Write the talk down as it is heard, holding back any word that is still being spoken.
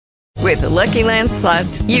With the Lucky Land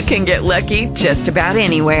Slots, you can get lucky just about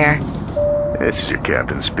anywhere. This is your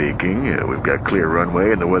captain speaking. We've got clear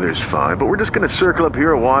runway and the weather's fine, but we're just going to circle up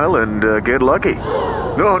here a while and get lucky.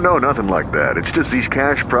 No, nothing like that. It's just these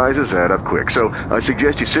cash prizes add up quick. So I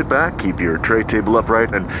suggest you sit back, keep your tray table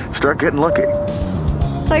upright, and start getting lucky.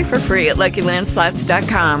 Play for free at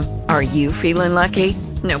LuckyLandSlots.com. Are you feeling lucky?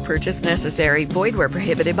 No purchase necessary. Void where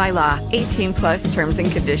prohibited by law. 18 plus terms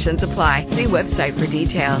and conditions apply. See website for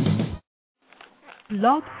details.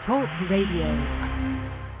 Blog Talk Radio.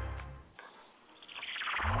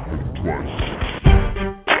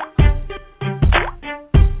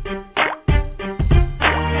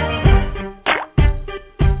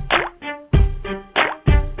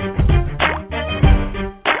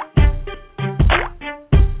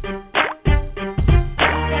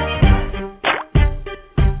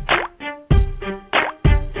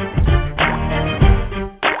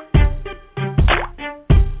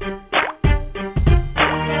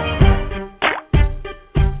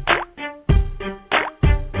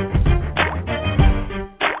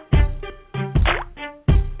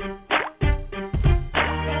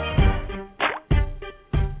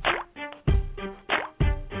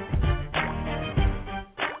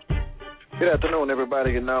 Good afternoon,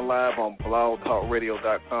 everybody. You're now live on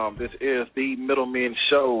blogtalkradio.com. This is the Middlemen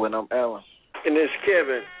Show, and I'm Alan. And this is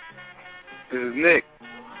Kevin. This is Nick.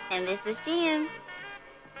 And this is Jim.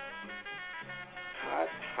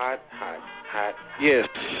 Hot.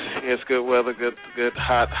 Yes, good weather, good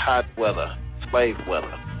hot weather. Slave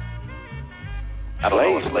weather. I don't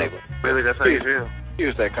know what slave weather. Really, that's how you feel?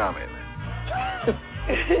 Use that comment.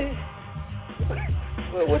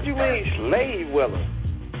 Well, what do you mean, slave weather?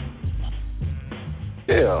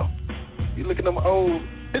 Yeah. You look at them old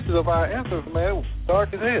pictures of our ancestors, man, it was dark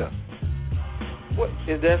as hell. What,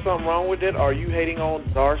 is there something wrong with it? Are you hating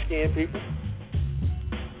on dark-skinned people?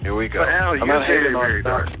 Here we go. But Al, I'm not hating very on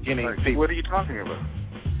dark-skinned people. What are you talking about?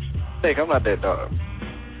 Nick, I'm not that dark.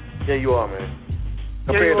 Yeah, you are, man.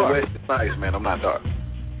 Compared to West, it's nice, man. I'm not dark.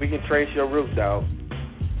 We can trace your roots, dog.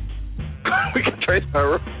 We can trace my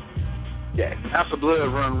roots? Yeah. Half the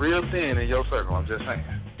blood run real thin in your circle, I'm just saying.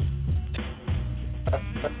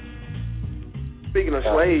 Speaking of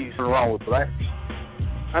slaves, what's wrong with blacks?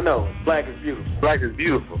 I know black is beautiful. Black is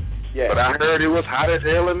beautiful. Yeah. But I heard it was hot as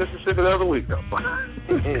hell in Mississippi the other week, though.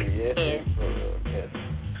 Yes.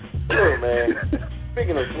 Look, man.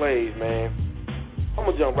 Speaking of slaves, man, I'm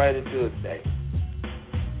gonna jump right into it today.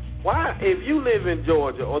 Why, if you live in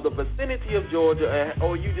Georgia or the vicinity of Georgia,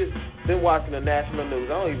 or you just been watching the national news,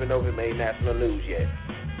 I don't even know if it made national news yet.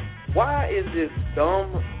 Why is this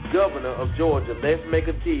dumb governor of Georgia, let's make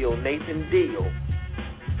a deal, Nathan Deal,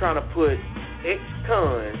 trying to put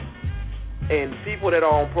ex-cons and people that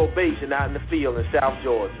are on probation out in the field in South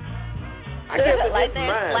Georgia? I guess in like his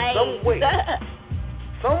mind,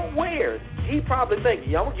 somewhere, he probably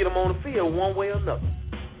thinking, I'm going to get them on the field one way or another.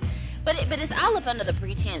 But it's all up under the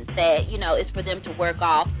pretense that, it's for them to work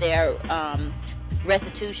off their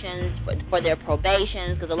restitutions for their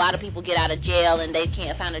probations, because a lot of people get out of jail and they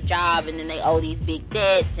can't find a job, and then they owe these big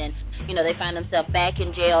debts, and they find themselves back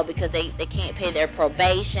in jail because they can't pay their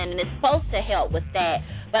probation, and it's supposed to help with that.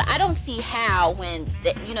 But I don't see how when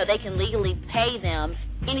they can legally pay them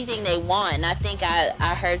anything they want. And I think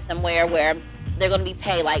I heard somewhere where they're going to be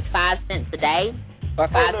paid like 5 cents a day or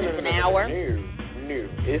 5 cents an hour.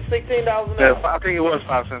 It's $16 an hour. Yeah, I think it was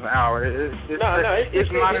 5 cents an hour. It's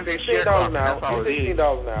modern day sharecropping. That's all it is. $16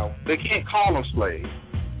 an hour. They can't call them slaves.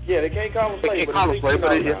 Yeah, they can't call them slaves.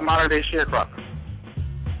 But it's modern day sharecropping.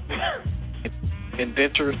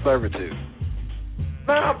 Indentured servitude.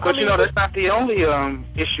 But that's not the only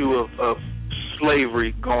issue of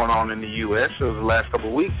slavery going on in the U.S. over the last couple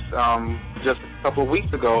of weeks. Just a couple of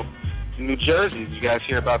weeks ago in New Jersey, did you guys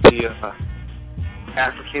hear about the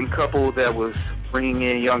African couple that was bringing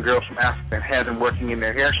in young girls from Africa and had them working in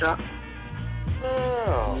their hair shop?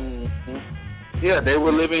 Oh. Mm-hmm. Yeah, they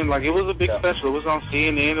were living like it was a big special. It was on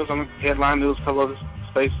CNN. It was on the headline news, a couple other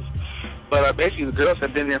spaces. But basically, the girls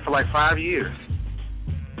had been there for like 5 years,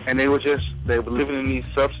 and they were living in these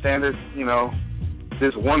substandard,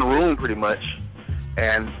 this one room pretty much,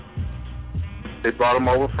 and they brought them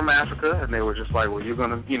over from Africa, and they were just like, well, you're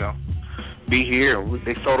gonna, be here.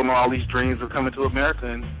 They sold them all these dreams of coming to America,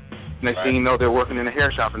 and next thing you know, they're working in a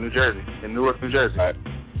hair shop in New Jersey, in Newark, New Jersey. Right.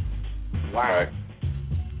 Wow. Right.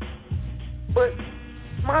 But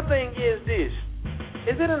my thing is this: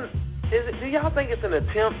 do y'all think it's an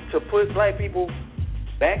attempt to put black people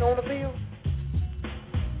back on the field,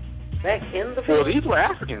 back in the field? Well, these were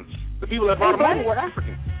Africans. The people that brought them over were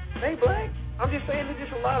Africans. They black. I'm just saying, there's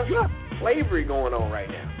just a lot of slavery going on right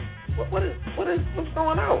now. What's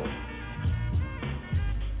going on?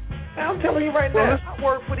 telling you right now, I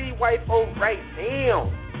work for these white folks right now.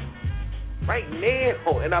 Right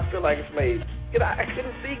now. And I feel like a slave. I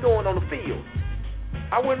couldn't see going on the field.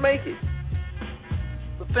 I wouldn't make it.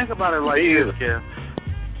 But think about it like this, Kev.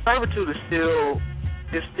 Servitude is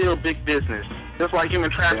still big business. Just like human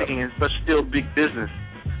trafficking is, but still big business.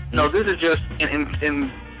 No, this is just in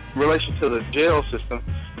relation to the jail system.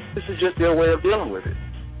 This is just their way of dealing with it.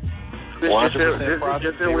 This is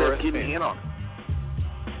just their way of getting in on it.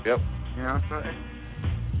 Yep. You know what I'm saying?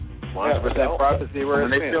 100% profit, 0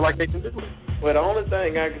 and they feel like they can do it. Well, the only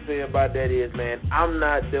thing I can say about that is, man, I'm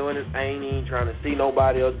not doing this. I ain't even trying to see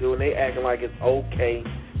nobody else doing it. They acting like it's okay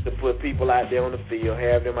to put people out there on the field,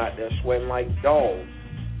 have them out there sweating like dogs,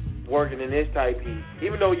 working in this type heat.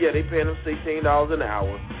 Even though, they paying them $16 an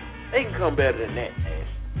hour, they can come better than that, man.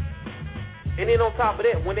 And then on top of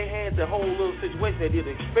that, when they had the whole little situation, they did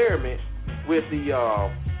an experiment with the,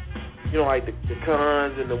 like the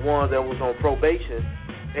cons and the ones that was on probation.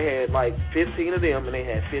 They had like 15 of them, and they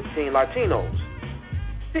had 15 Latinos.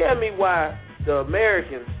 Tell me why the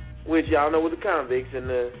Americans, which y'all know were the convicts and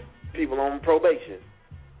the people on probation,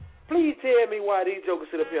 please tell me why these jokers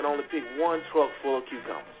sit up here and only pick one truck full of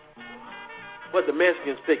cucumbers, but the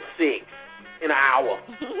Mexicans pick 6 in an hour.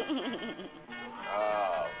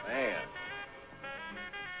 Oh, man.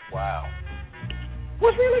 Wow.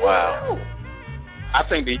 What's really going on? I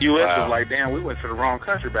think the U.S. was like, damn, we went to the wrong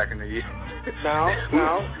country back in the year. No.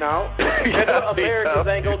 Americans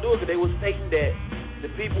ain't gonna do it because they was taking that the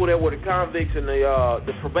people that were the convicts and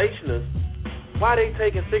the probationers. Why they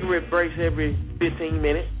taking cigarette breaks every 15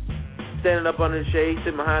 minutes? Standing up under the shade,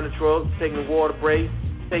 sitting behind the truck, taking a water break,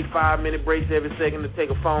 take 5-minute breaks every second to take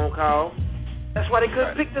a phone call. That's why they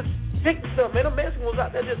couldn't pick the stuff. Man, the Mexicans was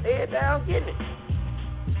out there just head down getting it.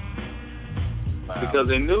 Wow. Because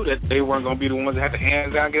they knew that they weren't gonna be the ones that had to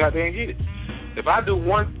hands down, get out there and get it. If I do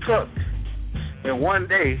one truck in one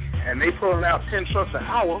day, and they pulling out 10 trucks an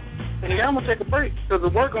hour, then I'm gonna take a break because the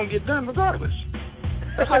work gonna get done regardless.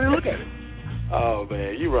 That's how they look at it. Oh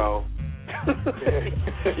man, you wrong.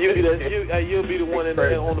 You'll be the one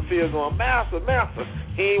on the field going, master,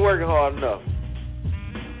 he ain't working hard enough.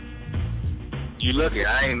 You lucky,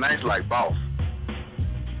 I ain't nice like boss.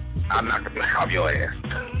 I'm not gonna knock off your ass.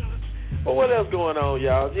 Well, what else going on,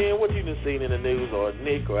 y'all? Jen, what you done seen in the news, or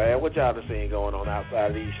Nick, or Ad, what y'all done seen going on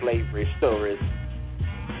outside of these slavery stories?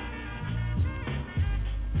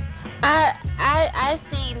 I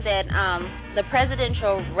seen that the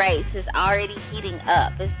presidential race is already heating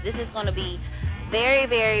up. This is going to be very,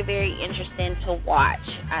 very, very interesting to watch,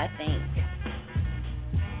 I think.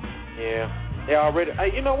 Yeah, they already.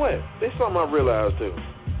 You know what? There's something I realized too.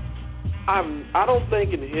 I don't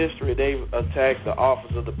think in history they've attacked the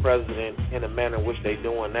office of the president in the manner in which they're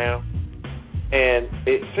doing now. And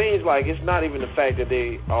it seems like it's not even the fact that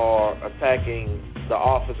they are attacking the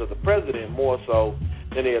office of the president more so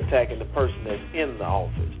than they're attacking the person that's in the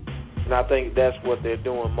office. And I think that's what they're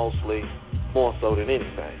doing mostly, more so than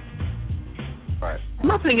anything. Right.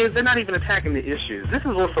 My thing is, they're not even attacking the issues. This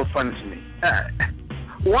is what's so funny to me.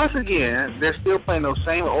 Once again, they're still playing those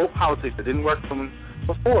same old politics that didn't work for them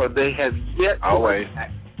before. They have yet to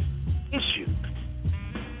attack issues.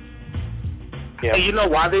 Yep. And you know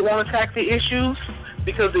why they won't attack the issues?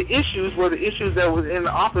 Because the issues were the issues that was in the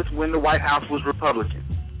office when the White House was Republican.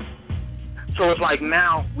 So it's like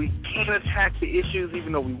now we can't attack the issues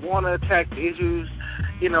even though we want to attack the issues,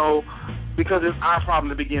 because it's our problem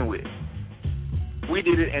to begin with. We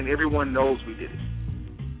did it and everyone knows we did it.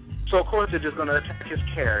 So, of course, they're just going to attack his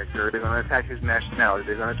character. They're going to attack his nationality.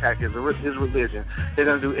 They're going to attack his religion. They're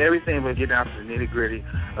going to do everything but get down to the nitty-gritty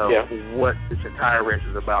of what this entire race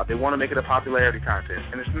is about. They want to make it a popularity contest,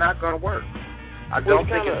 and it's not going to work. I don't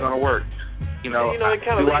think it's going to work. It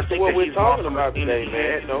kind of leads to what we're talking about today,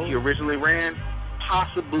 man. He originally ran,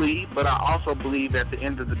 possibly, but I also believe at the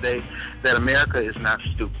end of the day that America is not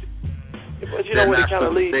stupid. But you know what it kind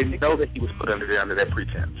of leads? They know that he was put under that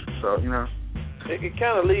pretense. So, It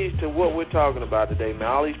kind of leads to what we're talking about today, man.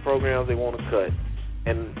 All these programs they want to cut.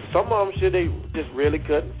 And some of them should they just really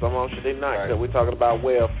cut, and some of them should they not cut. We're talking about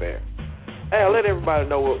welfare. Hey, I'll let everybody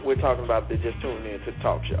know what we're talking about if they're just tuning in to the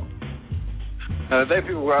talk show. Today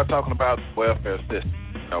people are talking about the welfare system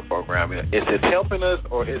program. Is it helping us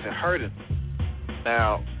or is it hurting us?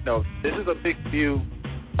 Now, this is a big view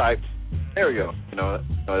type scenario,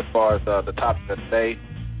 as far as the topic of today.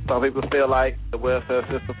 Some people feel like the welfare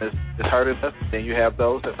system is hurting us. Then you have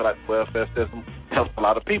those that feel like the welfare system helps a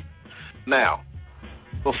lot of people. Now,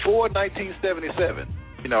 before 1977,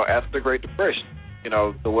 after the Great Depression,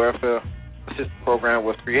 the welfare assistance program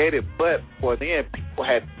was created, but for then, people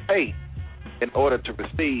had to pay in order to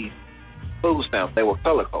receive food stamps. They were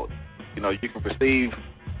color-coded. you can receive,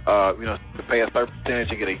 to pay a certain percentage,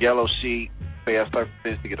 you get a yellow sheet, pay a certain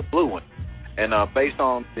percentage, you get a blue one. And based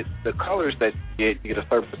on the colors that you get a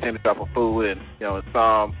certain percentage off of food, and, in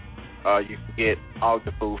some, you can get all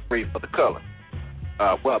the food free for the color.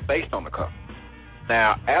 Based on the color.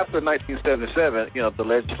 Now, after 1977, the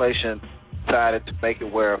legislation decided to make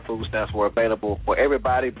it where food stamps were available for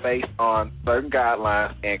everybody based on certain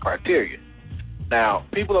guidelines and criteria. Now,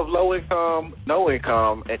 people of low income, no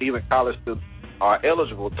income, and even college students are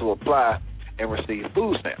eligible to apply and receive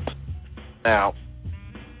food stamps. Now,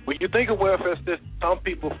 when you think of welfare system, some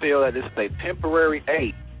people feel that this is a temporary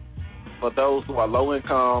aid for those who are low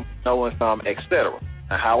income, no income, etc.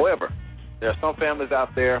 Now, however, there are some families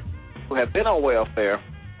out there who have been on welfare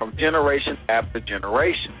from generation after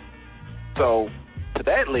generation. So, to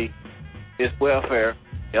that lead, is welfare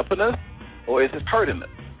helping us or is it hurting us?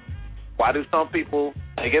 Why do some people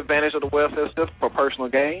take advantage of the welfare system for personal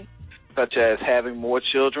gain, such as having more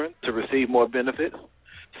children to receive more benefits,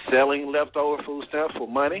 selling leftover food stamps for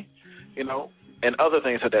money, and other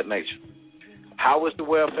things of that nature? How is the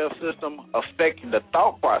welfare system affecting the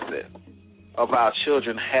thought process of our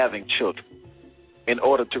children having children in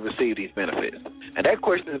order to receive these benefits? And that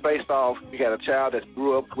question is based off, you got a child that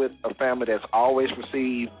grew up with a family that's always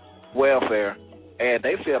received welfare, and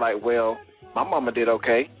they feel like, well, my mama did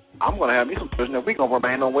okay, I'm going to have me some children, and we're going to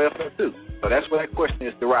remain on welfare too. So that's where that question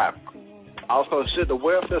is derived from. Also, should the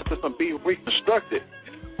welfare system be reconstructed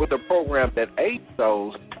with a program that aids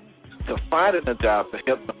those to finding a job to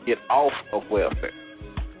help them get off of welfare?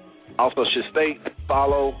 Also, should states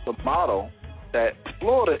follow the model that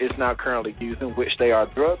Florida is now currently using, which they are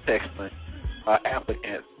drug testing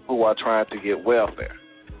applicants who are trying to get welfare?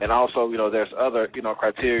 And also, there's other,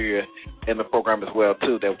 criteria in the program as well,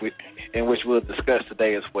 too, in which we'll discuss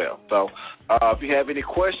today as well. So if you have any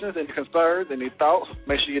questions, any concerns, any thoughts,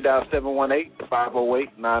 make sure you dial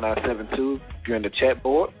 718-508-9972 if you're in the chat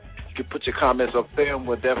board. You can put your comments up there, and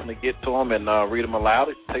we'll definitely get to them and read them aloud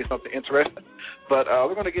if you say something interesting. But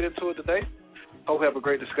we're going to get into it today. Hope we have a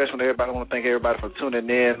great discussion with everybody. I want to thank everybody for tuning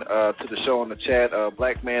in to the show on the chat.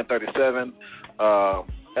 Blackman37,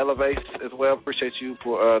 Elevates as well. Appreciate you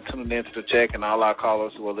for tuning in to the chat, and all our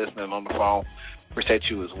callers who are listening on the phone. Appreciate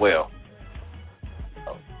you as well.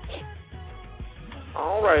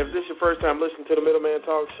 All right, if this is your first time listening to the Middleman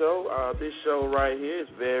Talk Show, this show right here is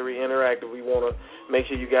very interactive. We want to make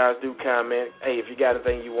sure you guys do comment. Hey, if you got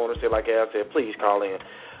anything you want to say, like Al said, please call in.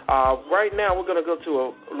 Right now, we're going to go to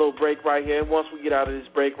a little break right here. Once we get out of this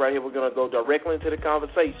break right here, we're going to go directly into the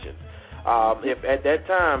conversation. If at that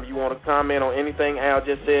time you want to comment on anything Al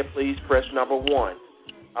just said, please press number 1.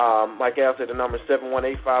 Like Al said, the number is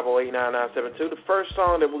 718-508-9972. The first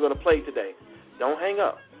song that we're going to play today, don't hang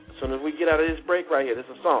up. As soon as we get out of this break right here, this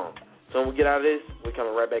is a song. So when we get out of this, we're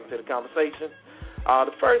coming right back into the conversation.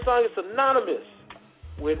 The first song is synonymous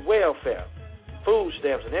with welfare, food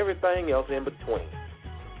stamps, and everything else in between.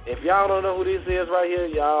 If y'all don't know who this is right here,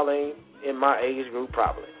 y'all ain't in my age group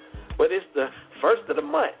probably. But it's the first of the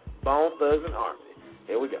month, Bone Thugs and Harmony.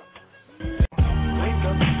 Here we go. Wake up,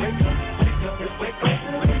 wake up, wake up, wake up,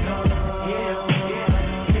 wake up, yeah,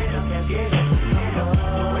 yeah, get up, get up, wake up,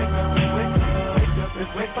 wake up, wake up,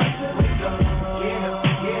 wake up, wake up, get up,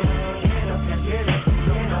 get up, get up,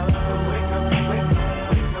 get up, wake up, wake up,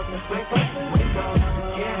 wake up, wake up, wake up,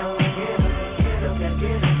 get up, get up, get up,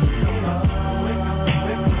 get up, wake up,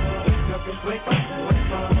 wake up, wake up,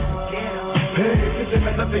 wake up, get up. Hey,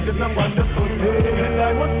 I think it's a wonderful day, and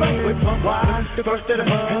I was back with my wife, the first of the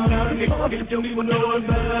month, and now the people don't even know I'm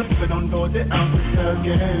but on board the officer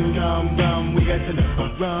again, we got to the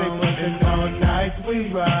front row, and all night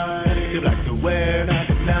we ride, they like to wear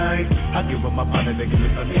night at night, I give up my partner, they give me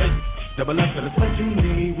some hit. Double up for the what you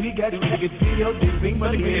need. We got it, niggas feel this thing,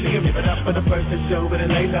 but again, give it up for the first to show, but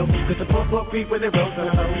it lay low. Cause the poor creep with it rolls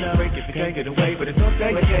on the whole break if you can't get away, but it's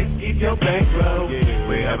okay, keep your bankroll.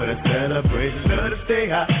 Yeah, we're having a celebration, better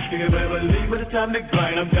stay high. You can better believe when it's time to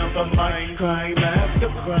grind. I'm down for mine, crime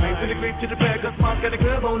after crime. To the creep to the bag, got smart, got a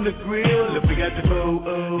grub on the grill. If we got the boo,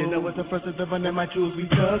 you know it's the first of the one that my jewels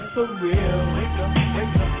we just for real. Wake up,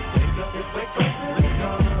 wake up, wake up, wake up, wake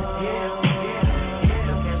up, yeah.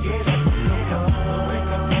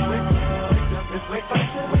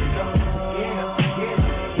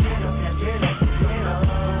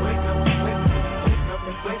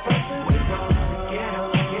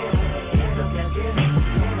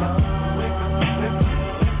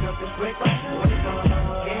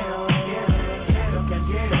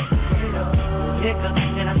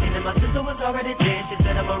 Already dead, she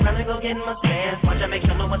said I'm around and go get in my stance. Watch I make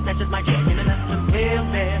sure no one snatches my jacket and I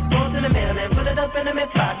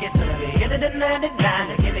pocket to the end of the 99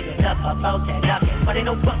 to give me enough about that knocking. But ain't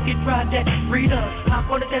no bucket project, freedom. Hop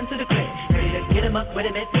on the 10 to the clip. Ready to get him up with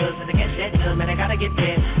him, it does. And to catch that dub, man, I gotta get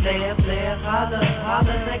there. Player, holler,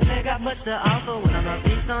 next man got much to offer. When I'm a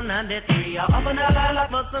beast on 93, I'll open a lot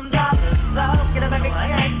for some dollars. So, get up and make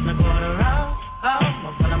a quarter out.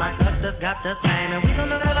 One of my customers got the same, and we don't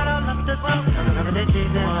know that I don't love this one. Remember the cheese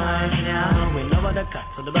and wine, yeah. We know what the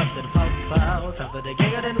cuts of the bus to the folk files. Top of the gig,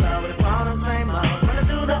 I didn't love it, it's all the same old. Running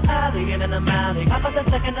through the alley, and in the valley. Up at the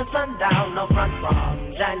second of sundown, no front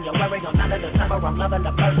from January on 9th of December. I'm loving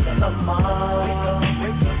the first of the month. Wake up,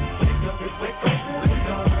 wake up, wake up, wake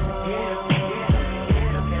up.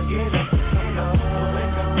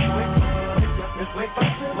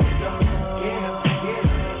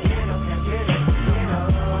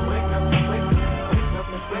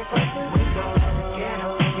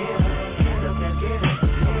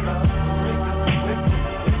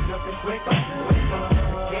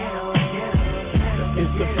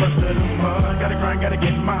 Gotta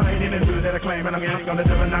get mine in the hood that I claim, and I'm gonna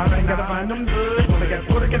do it now. I ain't gotta find them good. When I got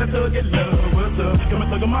 40, get a tug, get love. What's up? Come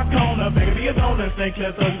and look at my corner, begging me a donut. Snake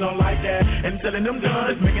class thugs don't like that. And selling them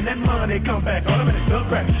guns, making that money. Come back, all them in the stuff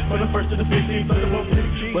crack. For the first to the 15th, for the wolf to the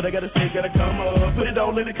cheese. What I gotta say, gotta come up, put it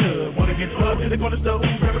all in the cup. Wanna get plugged in the corner stove,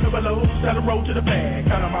 grab it below, start to roll to the bag.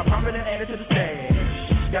 Count on my profit and add it to the stash.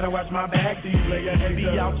 Gotta watch my back, these players be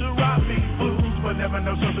out to rob me. Fools, but never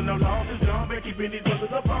know something, no losses. Don't be keeping these brothers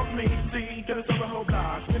up off me. See, gonna serve a whole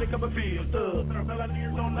block, spin a couple fields, thug. Fell out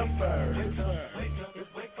years on the first. Wake up, wake up,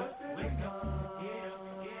 wake up, wake up.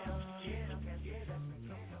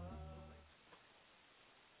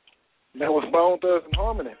 That was Bone Thugs and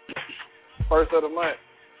Harmony. First of the month.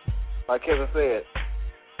 Like Kevin said,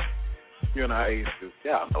 you and I used to.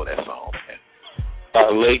 Y'all know that song, man.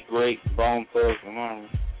 Late great Bone Thugs and Harmony.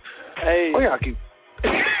 Hey. Oh, y'all keep.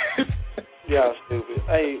 Y'all stupid.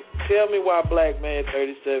 Hey, tell me why Black Man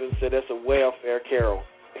 37 said that's a welfare carol.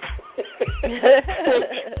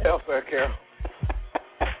 Welfare carol.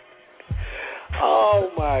 Oh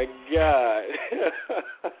my God.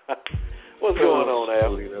 What's going on,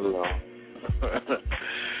 Al? Leave that alone.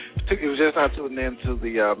 If you just not tuning in to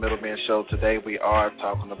the Middleman Show today, we are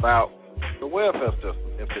talking about the welfare system.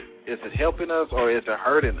 Is it helping us or is it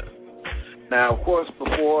hurting us? Now, of course,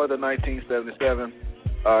 before the 1977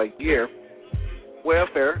 year,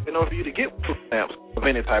 welfare, in order for you to get food stamps of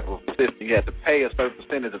any type of system, you had to pay a certain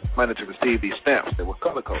percentage of money to receive these stamps. They were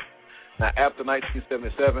color coded. Now, after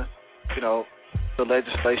 1977, the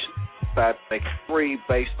legislation decided to make it free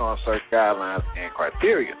based on certain guidelines and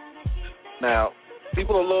criteria. Now,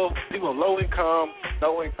 people of low income,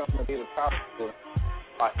 no income, and either top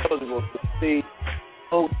are eligible to receive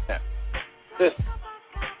food stamps.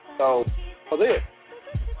 So, for this,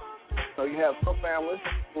 you have some families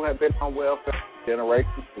who have been on welfare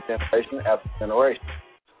generation to generation after generation.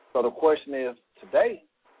 So the question is, today,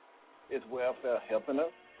 is welfare helping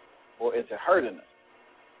us or is it hurting us?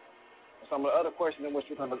 Some of the other questions in which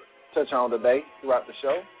we're going to touch on today throughout the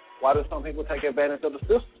show, why do some people take advantage of the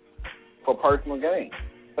system for personal gain,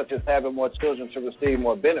 such as having more children to receive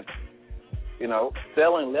more benefits?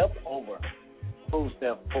 Selling leftover food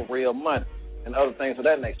stamps for real money and other things of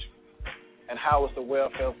that nature. And how is the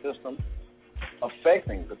welfare system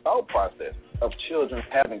affecting the thought process of children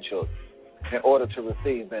having children in order to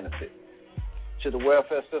receive benefits? Should the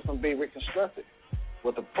welfare system be reconstructed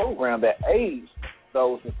with a program that aids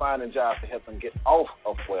those in finding jobs to help them get off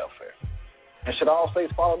of welfare? And should all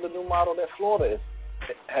states follow the new model that Florida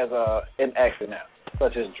has enacted now,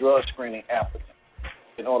 such as drug screening applicants,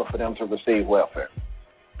 in order for them to receive welfare?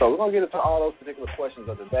 So we're going to get into all those particular questions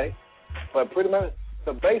of the day. But pretty much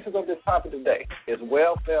the basis of this topic today is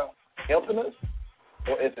welfare helping us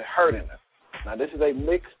or is it hurting us? Now, this is a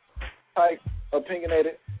mixed type,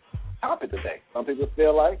 opinionated topic today. Some people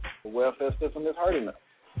feel like the welfare system is hurting us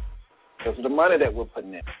because of the money that we're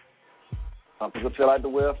putting in. Some people feel like the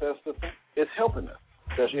welfare system is helping us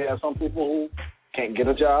because you have some people who can't get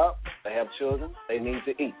a job, they have children, they need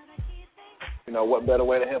to eat. What better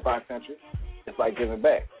way to help our country? It's like giving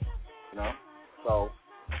back, So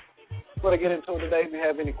we're going to get into it today. If you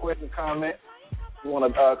have any questions, comments, you want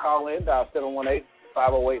to call in, dial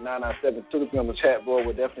 718-508-9972. If you're on the chat board,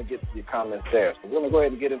 we'll definitely get to your comments there. So we're going to go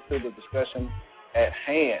ahead and get into the discussion at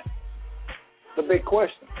hand. The big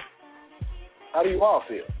question, how do you all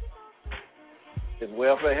feel? Is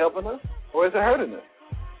welfare helping us or is it hurting us?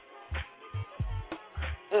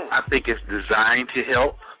 I think it's designed to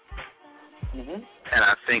help. Mm-hmm. And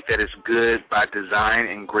I think that it's good by design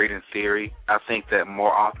and great in theory. I think that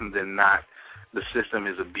more often than not, the system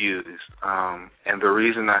is abused. And the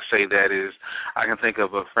reason I say that is I can think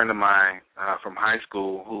of a friend of mine from high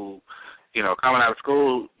school who, you know, coming out of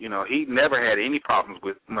school, you know, he never had any problems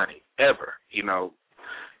with money, ever. You know,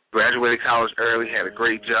 graduated college early, had a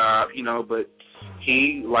great job, you know, but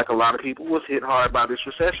he, like a lot of people, was hit hard by this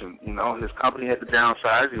recession. You know, his company had to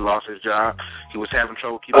downsize. He lost his job. He was having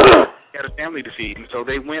trouble keeping up. He had a family to feed. And so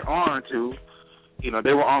they went on to, you know,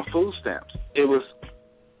 they were on food stamps. It was,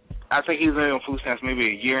 I think he was on food stamps maybe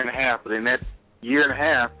a year and a half, but in that year and a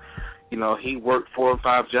half, you know, he worked 4 or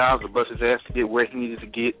 5 jobs to bust his ass to get where he needed to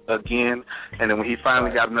get again. And then when he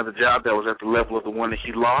finally got another job that was at the level of the one that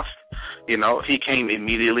he lost, you know, he came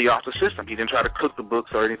immediately off the system. He didn't try to cook the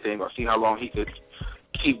books or anything or see how long he could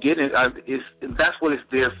keep getting it. That's what it's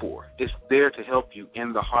there for. It's there to help you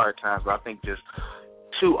in the hard times. But I think just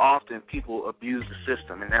too often people abuse the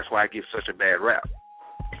system, and that's why it gets such a bad rap.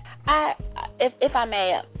 If I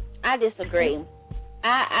may, I disagree.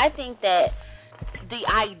 I think that the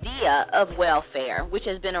idea of welfare, which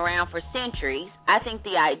has been around for centuries, I think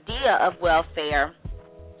the idea of welfare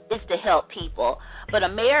is to help people. But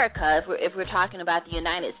America, if we're talking about the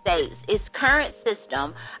United States, its current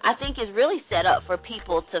system, I think, is really set up for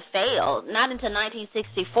people to fail. Not until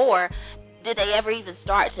 1964 did they ever even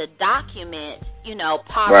start to document, you know,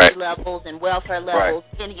 poverty levels and welfare levels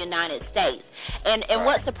in the United States. And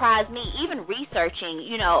what surprised me, even researching,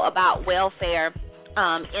 you know, about welfare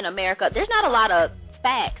in America, there's not a lot of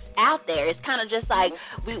facts out there. It's kind of just like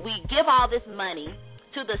we give all this money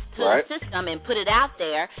to the system and put it out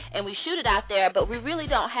there, and we shoot it out there, but we really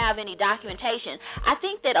don't have any documentation. I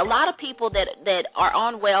think that a lot of people that are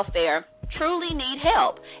on welfare truly need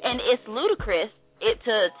help, and it's ludicrous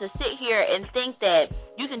to sit here and think that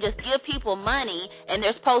you can just give people money and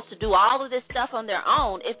they're supposed to do all of this stuff on their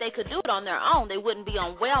own. If they could do it on their own, they wouldn't be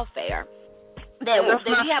on welfare. That's not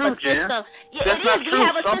true, Jen. That's not true.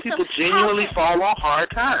 Some people genuinely fall on hard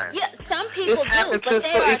times. Yeah, some people do, but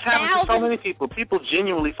it's happened to so many people. People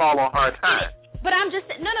genuinely fall on hard times. But I'm just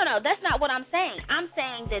no. That's not what I'm saying. I'm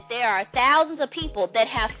saying that there are thousands of people that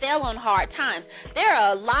have fell on hard times. There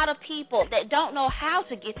are a lot of people that don't know how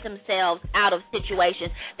to get themselves out of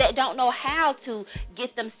situations, that don't know how to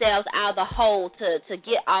get themselves out of the hole to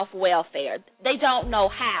get off welfare. They don't know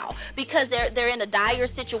how because they're in a dire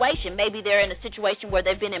situation. Maybe they're in a situation where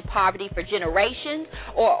they've been in poverty for generations,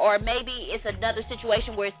 or maybe it's another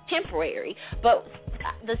situation where it's temporary. But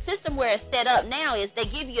the system where it's set up now is they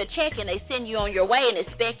give you a check and they send you on your way and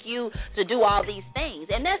expect you to do all these things.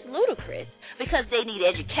 And that's ludicrous because they need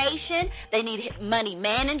education, they need money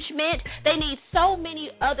management, they need so many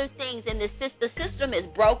other things. And the system is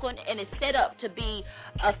broken and it's set up to be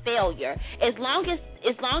a failure. As long as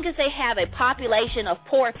they have a population of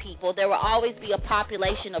poor people, there will always be a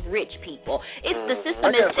population of rich people. The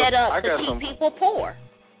system is set up to keep people poor.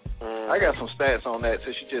 I got some stats on that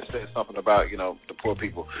since you just said something about, you know, the poor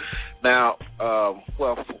people. Now,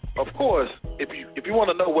 well, of course, if you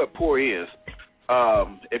want to know what poor is,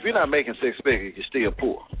 if you're not making 6 figures, you're still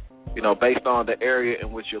poor, you know, based on the area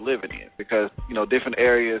in which you're living in. Because, you know, different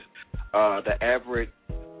areas, the average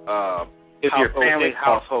if your family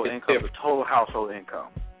household income, the total household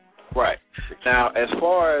income. Right. Now, as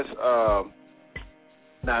far as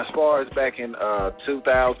back in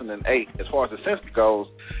 2008, as far as the census goes,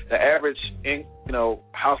 the average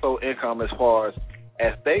household income, as far as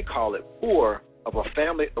they call it, poor of a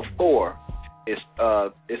family of 4 is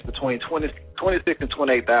between $26,000 and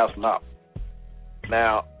 $28,000.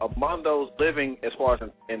 Now, among those living, as far as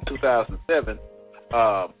in 2007,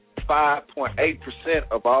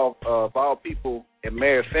 5.8% of all people in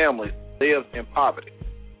married families live in poverty.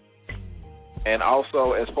 And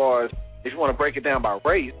also, as far as if you want to break it down by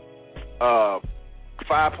race,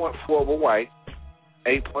 5.4 were white,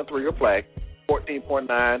 8.3 are black,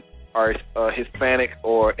 14.9 are Hispanic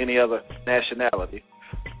or any other nationality.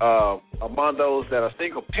 Among those that are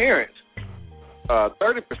single parents,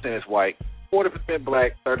 30% is white, 40%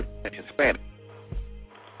 black, 30% Hispanic.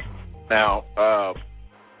 Now,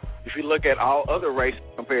 if you look at all other races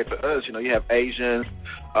compared to us, you know, you have Asians,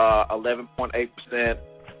 11.8%,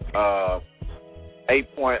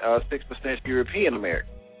 8.6% European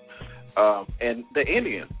Americans, and the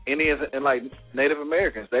Indians and like Native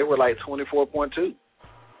Americans, they were like 24.2.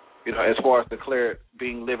 You know, as far as declared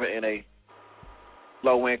being living in a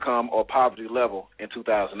low income or poverty level in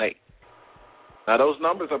 2008. Now those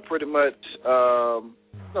numbers are pretty much,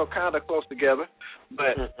 kind of close together,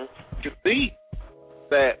 but you see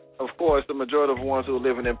that, of course, the majority of the ones who are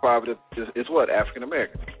living in poverty is what? African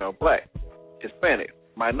Americans, black, Hispanic,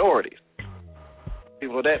 minorities,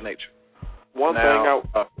 people of that nature.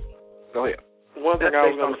 Go ahead. One thing I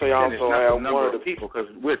was going to say also, one of the people, because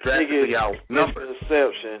we're drastically outnumbered.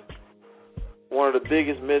 One of the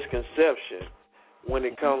biggest misconceptions when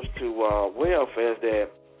it comes to welfare is that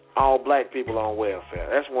all black people are on welfare.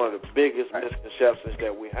 That's one of the biggest misconceptions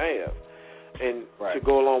that we have. And to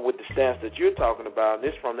go along with the stats that you're talking about,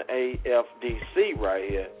 this from the AFDC right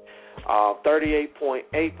here,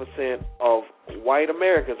 38.8% of white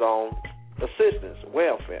Americans on assistance,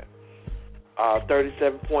 welfare.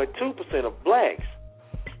 37.2% of blacks,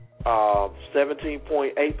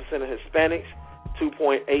 17.8% of Hispanics,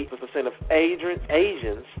 2.8% of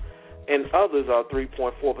Asians, and others are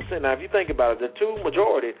 3.4%. Now, if you think about it, the two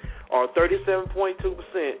majority are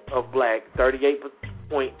 37.2% of black,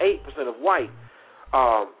 38.8% of white.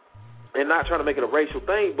 And not trying to make it a racial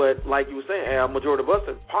thing, but like you were saying, a majority of us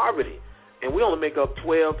in poverty, and we only make up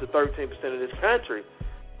 12 to 13% of this country.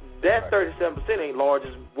 That 37% ain't large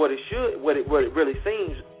as what it really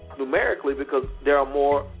seems numerically, because there are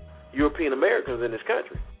more European Americans in this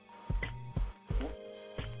country.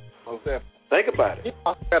 Think about it. You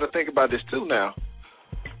got to think about this too now.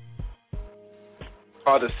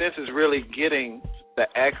 Are the census really getting the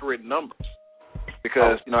accurate numbers?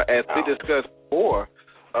 Because as we discussed before,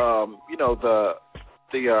 the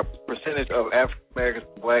percentage of African Americans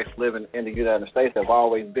and blacks living in the United States have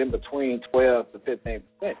always been between 12 to 15%.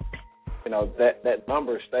 That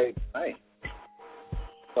number stayed the same.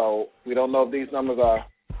 So we don't know if these numbers are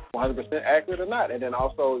 100% accurate or not. And then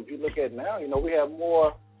also, if you look at now, we have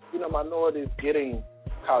more, minorities getting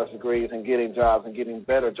college degrees and getting jobs and getting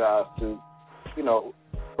better jobs to,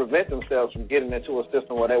 prevent themselves from getting into a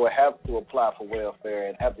system where they would have to apply for welfare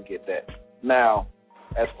and have to get that. Now,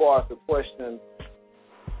 as far as the question,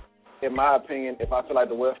 in my opinion, if I feel like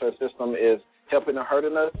the welfare system is helping or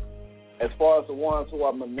hurting us, as far as the ones who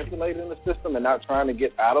are manipulating the system and not trying to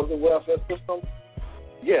get out of the welfare system,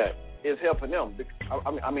 yeah, it's helping them.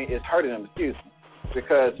 It's hurting them,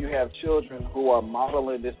 because you have children who are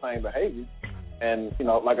modeling this same behavior. And,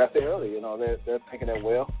 like I said earlier, they're thinking that,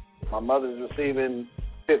 well, my mother's receiving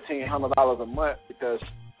 $1,500 a month because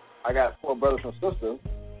I got 4 brothers and sisters,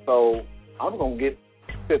 so I'm going to get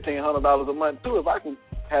 $1,500 a month, too, if I can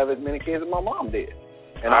have as many kids as my mom did.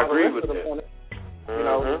 And I agree with that.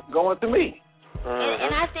 Going to me.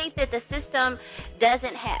 And I think that the system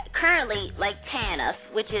doesn't have, currently, like TANF,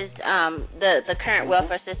 which is the current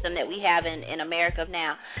welfare system that we have in America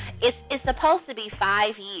now, it's supposed to be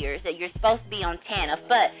 5 years that you're supposed to be on TANF,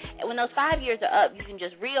 but when those 5 years are up, you can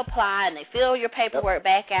just reapply and they fill your paperwork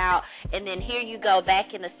back out, and then here you go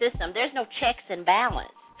back in the system. There's no checks and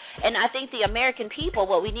balance. And I think the American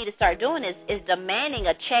people, what we need to start doing is demanding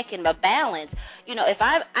a check and a balance. If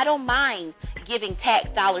I don't mind giving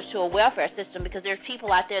tax dollars to a welfare system, because there's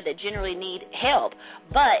people out there that generally need help,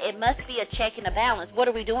 but it must be a check and a balance.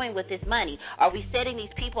 What are we doing with this money? Are we setting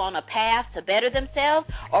these people on a path to better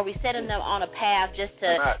themselves, or are we setting them on a path just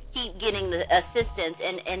to keep getting the assistance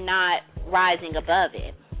and not rising above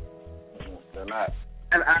it? They're not.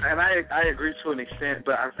 And I agree to an extent,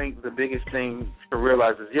 but I think the biggest thing to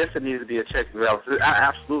realize is, yes, there needs to be a check and balance.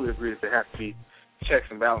 I absolutely agree that there has to be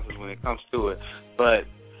checks and balances when it comes to it, but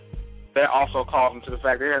that also calls into the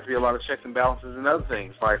fact there has to be a lot of checks and balances and other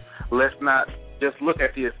things. Like, let's not just look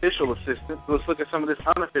at the official assistance. Let's look at some of this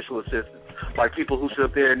unofficial assistance, like people who sit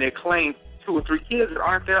up there and they claim 2 or 3 kids that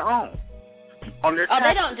aren't their own on their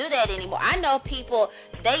taxes. They don't do that anymore. I know people,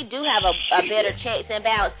 they do have a better checks and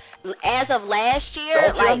balance. As of last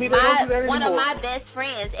year, one of my best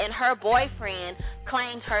friends and her boyfriend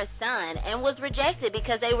claimed her son and was rejected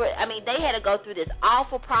because they had to go through this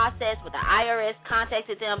awful process with the IRS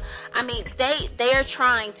contacted them. They are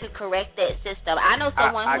trying to correct that system. I know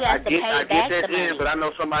someone who has to pay back the money. But I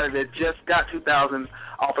know somebody that just got $2,000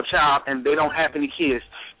 off a child and they don't have any kids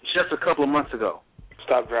just a couple of months ago.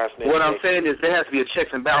 Stop driving. What I'm saying is there has to be a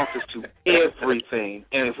checks and balances to everything,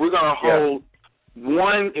 and if we're gonna hold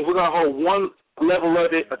one level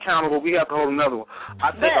of it accountable, we have to hold another one.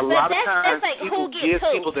 I think a lot of times people give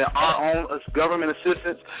people that are on government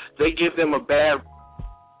assistance, they give them a bad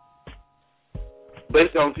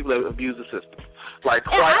based on people that abuse the system. Like,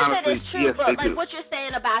 quite honestly, yes, they do. What you're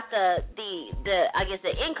saying about the I guess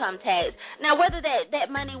the income tax. Now, whether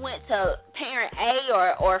that money went to parent A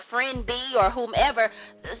or friend B or whomever,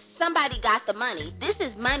 somebody got the money. This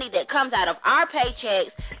is money that comes out of our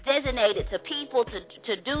paychecks, designated to people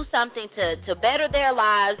to do something to better their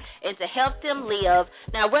lives and to help them live.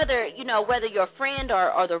 Now, whether your friend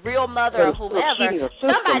or the real mother or whomever,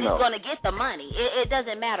 somebody's going to get the money. It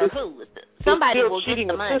doesn't matter who. Somebody will get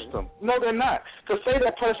the money. No, they're not. Because say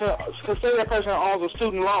that person owns a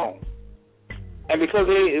student loan, And because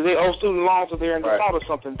they owe student loans or they're in default or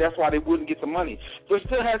something, that's why they wouldn't get the money. There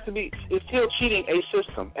still has to be, it's still cheating a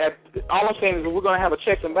system. All I'm saying is if we're going to have a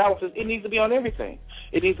checks and balances, it needs to be on everything.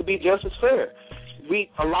 It needs to be just as fair.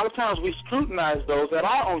 A lot of times we scrutinize those that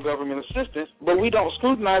are on government assistance, but we don't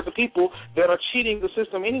scrutinize the people that are cheating the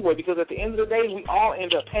system anyway, because at the end of the day, we all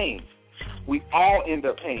end up paying. We all end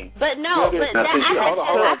up paying. But no, I think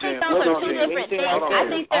those are two different things. I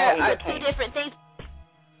think there are two different things.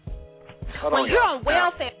 When you're on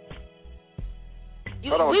welfare, we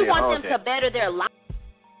want them to better their lives.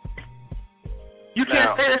 You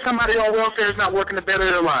can't say that somebody on welfare is not working to better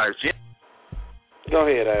their lives, Jim. Go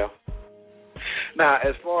ahead, Al. Now,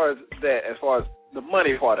 as far as the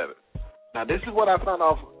money part of it, now this is what I found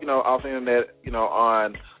off the internet,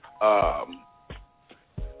 on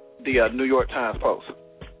the New York Times Post.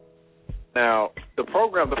 Now, the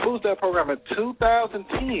food stamp program in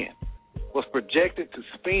 2010 was projected to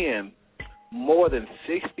spend more than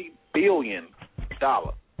 $60 billion.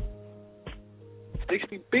 $60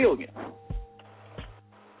 billion.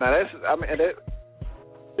 Now that's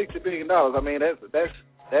 $60 billion. I mean, that's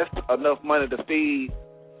enough money to feed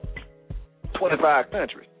 25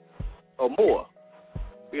 countries or more,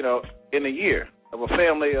 in a year of a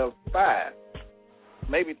family of 5,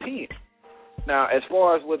 maybe 10. Now, as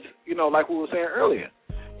far as what's, like we were saying earlier,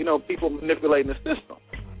 people manipulating the system,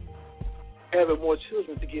 having more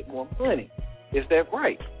children to get more money. Is that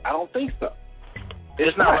right? I don't think so.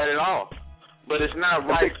 It's not right at all. But it's not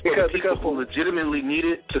right for people who legitimately need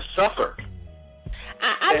it to suffer.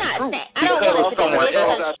 I'm not saying. I don't want to be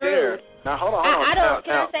misconstrued. Now, hold on.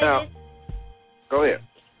 Can I say this? Go ahead.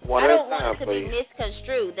 I don't want it to be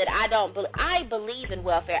misconstrued that I believe in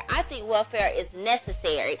welfare. I think welfare is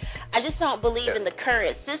necessary. I just don't believe in the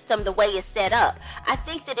current system the way it's set up. I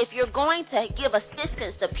think that if you're going to give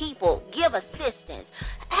assistance to people, give assistance.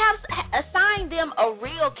 Assign them a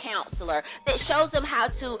real counselor that shows them how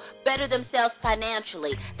to better themselves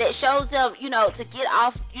financially, that shows them, to get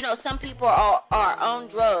off, some people are on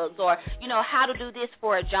drugs, or, how to do this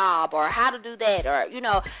for a job, or how to do that, or,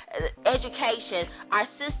 education. Our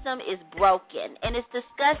system is broken, and it's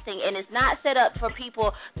disgusting, and it's not set up for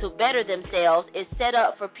people to better themselves. It's set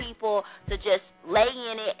up for people to just lay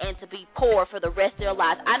in it and to be poor for the rest of their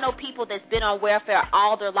lives. I know people that's been on welfare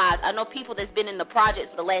all their lives. I know people that's been in the projects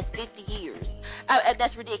for the last 50 years.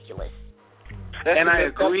 That's ridiculous. And I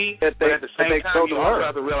agree, but at the same time, you also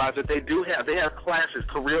have to realize that they have classes,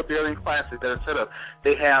 career-building classes that are set up.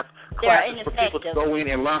 They have classes for people to go in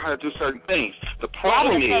and learn how to do certain things. The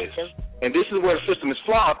problem is, and this is where the system is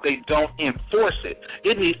flawed, they don't enforce it.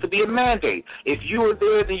 It needs to be a mandate. If you are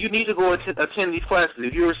there, then you need to go attend these classes.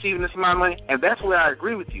 If you're receiving this amount of money, and that's where I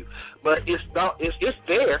agree with you. But it's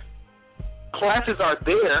there. Classes are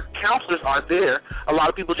there. Counselors are there. A lot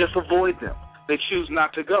of people just avoid them. They choose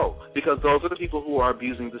not to go because those are the people who are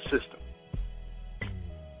abusing the system.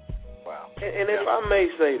 Wow. And if I may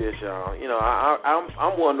say this, y'all,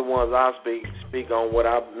 I'm one of the ones I speak on what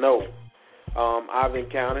I know. I've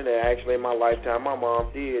encountered that actually in my lifetime, my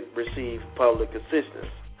mom did receive public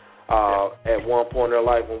assistance at one point in her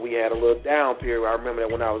life when we had a little down period. I remember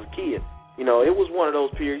that when I was a kid. It was one of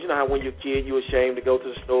those periods, how when you're a kid, you're ashamed to go to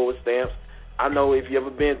the store with stamps. I know if you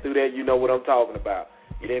ever been through that, you know what I'm talking about.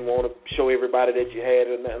 You didn't want to show everybody that you had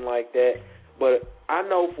or nothing like that. But I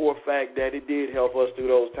know for a fact that it did help us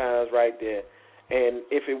through those times right there. And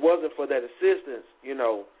if it wasn't for that assistance, we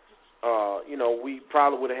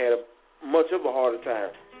probably would have had much of a harder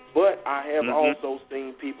time. But I have also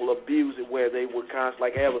seen people abuse it where they would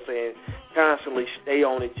constantly, like Al was saying, constantly stay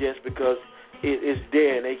on it just because it's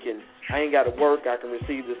there and I ain't got to work, I can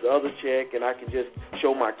receive this other check and I can just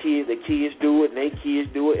show my kids, their kids do it and their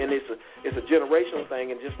kids do it, and it's a generational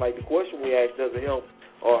thing. And just like the question we asked, does it help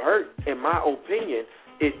or hurt? In my opinion,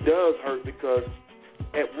 it does hurt because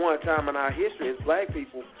at one time in our history as black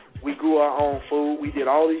people, we grew our own food, we did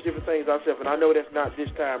all these different things ourselves, and I know that's not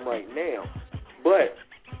this time right now, but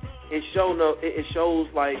it shows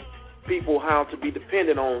like people how to be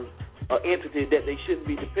dependent on an entity that they shouldn't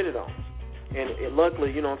be dependent on. And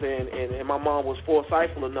luckily, you know what I'm saying, and my mom was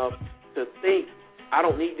foresightful enough to think, I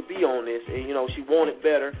don't need to be on this. And, she wanted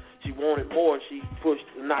better, she wanted more, and she pushed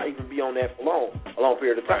to not even be on that for a long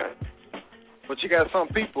period of time. But you got some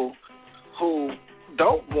people who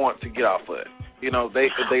don't want to get off of it. They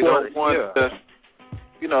don't want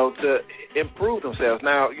to improve themselves.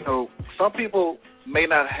 Now, some people may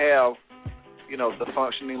not have, the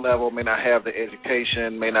functioning level, may not have the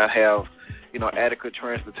education, may not have adequate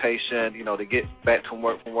transportation, to get back from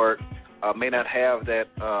work, may not have that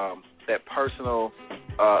personal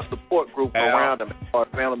support group around them or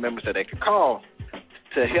family members that they could call.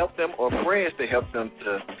 to help them or friends to help them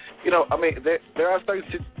to, I mean, there are certain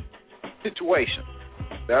situations.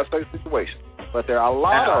 But there are a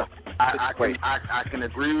lot of situations. I can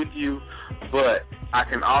agree with you, but I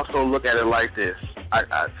can also look at it like this.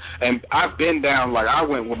 And I've been down, like I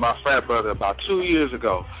went with my frat brother about 2 years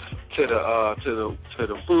ago to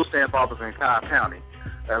the food stamp office in Cobb County,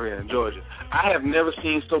 area in Georgia. I have never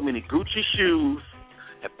seen so many Gucci shoes,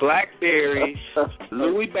 Blackberries,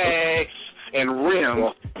 Louis bags, and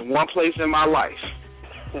rims in one place in my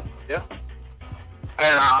life. Yeah.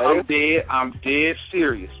 And I'm dead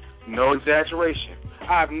serious. No exaggeration.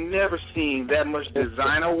 I've never seen that much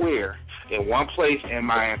designer wear in one place in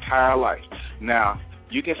my entire life. Now,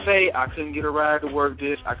 you can say I couldn't get a ride to work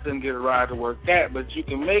this, I couldn't get a ride to work that, but you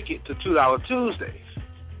can make it to $2 Tuesdays.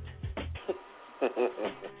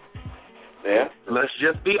 Yeah. Let's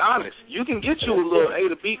just be honest. You can get you a little A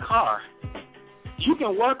to B car. You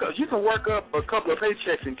can work up a couple of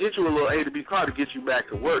paychecks and get you a little A to B car to get you back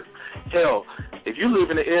to work. Hell, if you live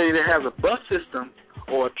in an area that has a bus system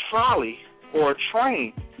or a trolley or a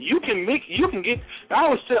train, you can get.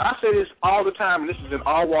 I say this all the time, and this is in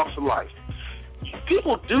all walks of life.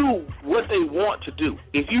 People do what they want to do.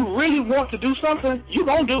 If you really want to do something, you're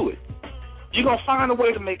going to do it. You're going to find a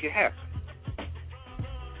way to make it happen.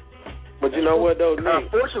 But you know what, though,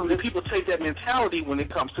 Nick? Unfortunately, people take that mentality when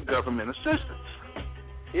it comes to government assistance.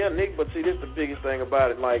 Yeah, Nick, but see, this is the biggest thing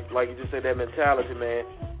about it. Like you just said, that mentality, man.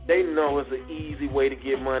 They know it's an easy way to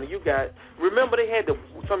get money. Remember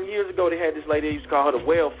some years ago, they had this lady, they used to call her the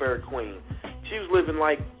welfare queen. She was living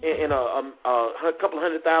like in a couple of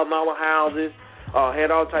 $100,000 houses,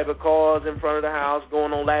 had all type of cars in front of the house,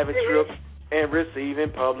 going on lavish trips, and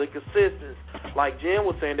receiving public assistance. Like Jen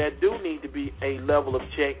was saying, that do need to be a level of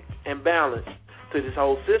check and balance to this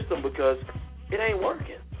whole system because it ain't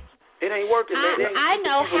working. It ain't working. I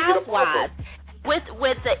know housewives. With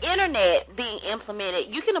the internet being implemented,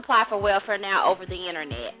 you can apply for welfare now over the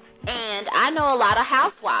internet. And I know a lot of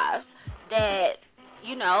housewives that,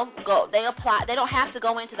 they apply. They don't have to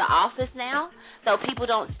go into the office now, so people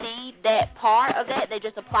don't see that part of that. They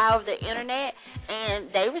just apply over the internet, and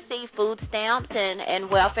they receive food stamps and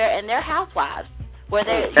welfare, and they're housewives. Where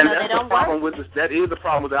they, they don't work. That is the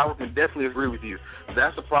problem with it. I can definitely agree with you.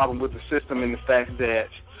 That's the problem with the system and the fact that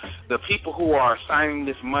the people who are assigning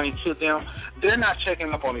this money to them, they're not checking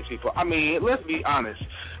up on these people. I mean, let's be honest.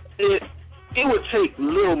 It would take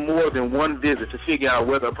little more than one visit to figure out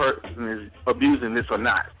whether a person is abusing this or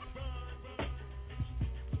not.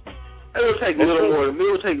 It would take very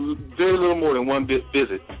little more than one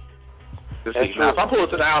visit to see. Now, if I pull up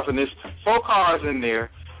to the house and there's 4 cars in there,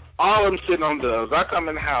 all of them sitting on doves. I come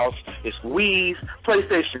in the house, it's Wii's,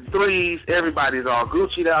 PlayStation 3s, everybody's all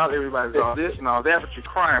Gucci'd out, everybody's all this and all that, but you're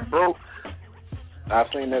crying broke. I've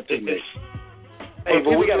seen that too. Hey,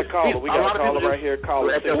 but we got a caller. We got a caller right here.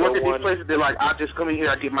 Caller at work at these places, they're like, I just come in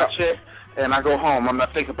here, I get my check, and I go home. I'm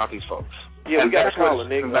not thinking about these folks. Yeah, we got a caller,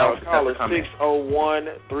 Nick. Caller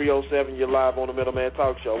 601-307. You're live on the Middleman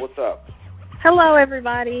Talk Show. What's up? Hello,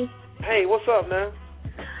 everybody. Hey, what's up now?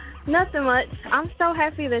 Nothing much. I'm so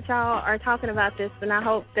happy that y'all are talking about this, and I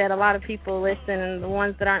hope that a lot of people listen, and the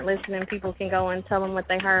ones that aren't listening, people can go and tell them what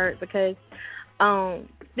they heard, because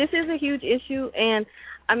this is a huge issue, and,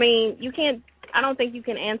 I mean, I don't think you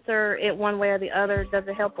can answer it one way or the other. Does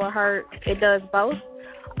it help or hurt? It does both.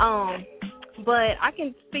 But I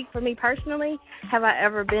can speak for me personally. Have I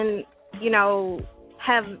ever been,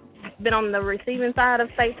 have been on the receiving side of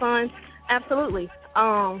state funds? Absolutely.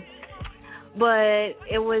 But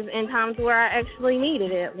it was in times where I actually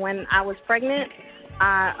needed it. When I was pregnant,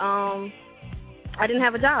 I didn't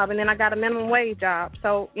have a job, and then I got a minimum wage job,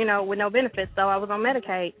 so, with no benefits, so I was on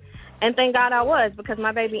Medicaid. And thank God I was, because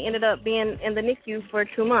my baby ended up being in the NICU for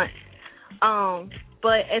 2 months.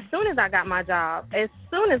 But as soon as I got my job, as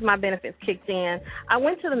soon as my benefits kicked in, I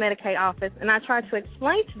went to the Medicaid office, and I tried to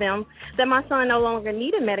explain to them that my son no longer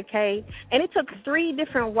needed Medicaid, and it took 3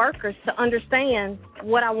 different workers to understand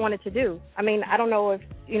what I wanted to do. I mean, I don't know if,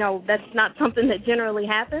 that's not something that generally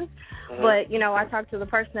happens, but, I talked to the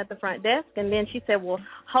person at the front desk, and then she said, well,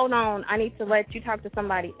 hold on, I need to let you talk to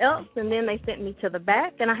somebody else, and then they sent me to the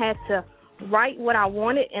back, and I had to write what I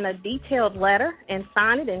wanted in a detailed letter and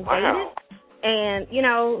sign it and date it. And,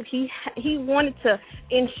 he wanted to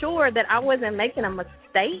ensure that I wasn't making a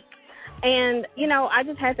mistake. And, I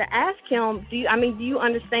just had to ask him, do you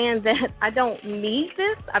understand that I don't need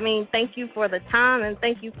this? I mean, thank you for the time and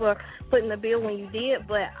thank you for putting the bill when you did,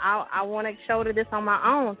 but I want to shoulder this on my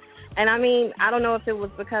own. And, I don't know if it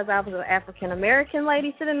was because I was an African-American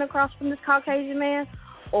lady sitting across from this Caucasian man,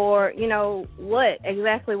 or, what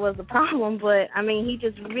exactly was the problem. But, I mean, he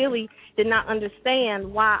just really did not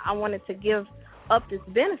understand why I wanted to give up this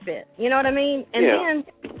benefit. You know what I mean? And then,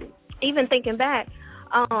 even thinking back,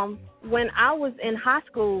 when I was in high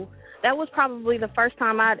school, that was probably the first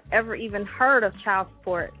time I'd ever even heard of child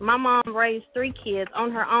support. My mom raised 3 kids on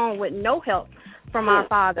her own with no help from our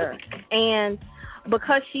father. And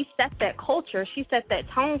because she set that culture, she set that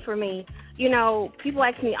tone for me, people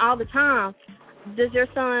ask me all the time, does your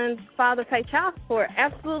son's father pay child support?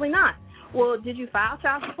 Absolutely not. Well, did you file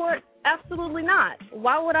child support? Absolutely not.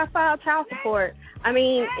 Why would I file child support? I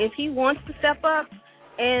mean, if he wants to step up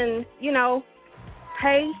and,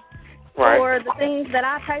 pay for the things that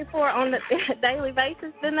I pay for on a daily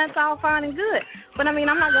basis, then that's all fine and good. But, I mean,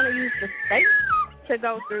 I'm not going to use the state to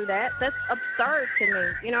go through that. That's absurd to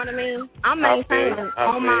me. You know what I mean? I'm maintaining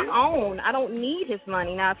on my own. I don't need his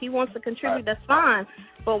money. Now, if he wants to contribute, that's fine.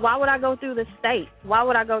 But why would I go through the state?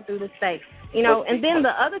 And then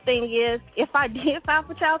the other thing is, if I did file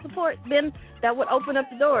for child support, then that would open up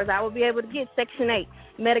the doors. I would be able to get Section 8,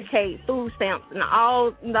 Medicaid, food stamps, and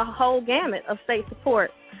the whole gamut of state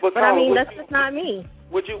support. But I mean, that's just not me.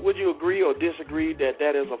 Would you agree or disagree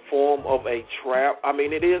that is a form of a trap? I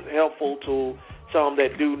mean, it is helpful to some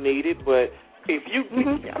that do need it, but if you,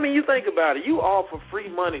 you think about it, you offer free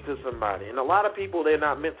money to somebody, and a lot of people, they're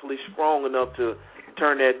not mentally strong enough to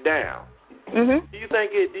turn that down. Do you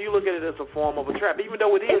look at it as a form of a trap, even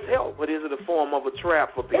though it is help, but is it a form of a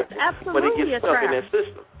trap for people? It's absolutely when it gets stuck in that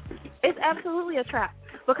system? It's absolutely a trap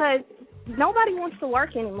because nobody wants to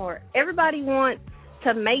work anymore. Everybody wants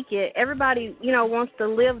to make it. Everybody, wants to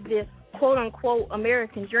live this quote-unquote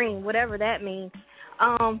American dream, whatever that means.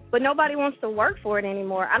 But nobody wants to work for it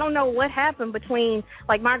anymore. I don't know what happened between,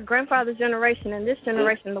 my grandfather's generation and this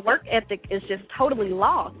generation. The work ethic is just totally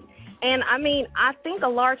lost. And, I mean, I think a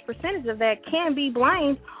large percentage of that can be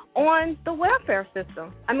blamed on the welfare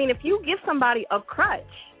system. I mean, if you give somebody a crutch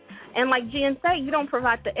and, like Jen said, you don't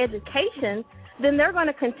provide the education, then they're going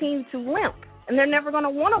to continue to limp. And they're never going to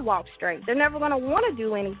want to walk straight. They're never going to want to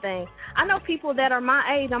do anything. I know people that are my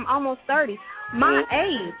age, I'm almost 30, my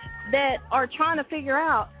age, that are trying to figure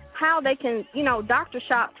out how they can, doctor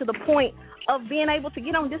shop to the point of being able to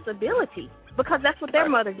get on disability because that's what their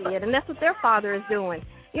mother did and that's what their father is doing.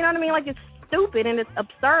 You know what I mean? Like, it's stupid and it's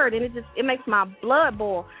absurd and it makes my blood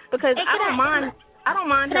boil because I don't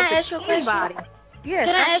mind helping anybody. Yes,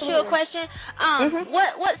 can I ask you a question?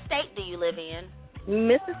 What state do you live in?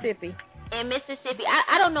 Mississippi. In Mississippi,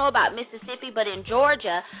 I don't know about Mississippi, but in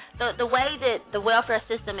Georgia, the way that the welfare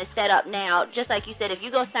system is set up now, just like you said, if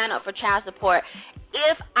you go sign up for child support,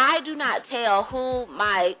 if I do not tell who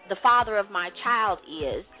the father of my child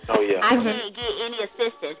is, I can't get any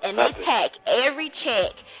assistance. And they tack every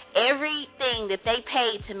check, everything that they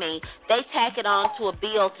paid to me, they tack it on to a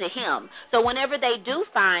bill to him. So whenever they do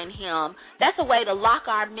find him, that's a way to lock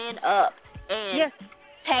our men up and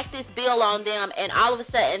tack this bill on them, and all of a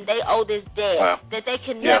sudden they owe this debt that they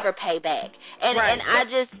can never pay back. And I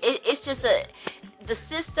just, it's just the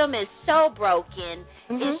system is so broken.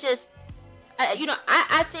 It's just,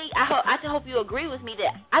 I hope you agree with me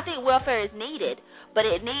that I think welfare is needed, but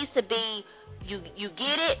it needs to be you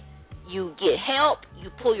get it, you get help,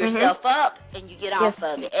 you pull yourself up, and you get off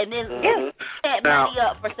of it, and then set money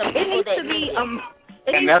up for some people that need it.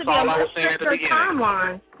 It needs to be a much stricter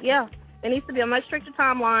timeline. There needs to be a much stricter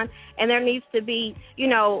timeline, and there needs to be,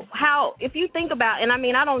 if you think about, and I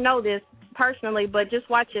mean, I don't know this personally, but just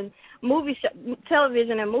watching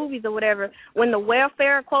television and movies or whatever, when the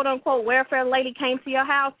welfare, quote-unquote, welfare lady came to your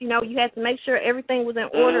house, you had to make sure everything was in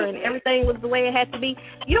order and everything was the way it had to be.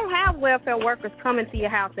 You don't have welfare workers coming to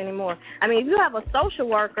your house anymore. I mean, if you have a social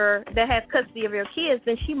worker that has custody of your kids,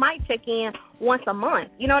 then she might check in once a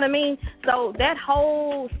month. You know what I mean? So that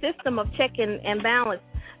whole system of check and balance,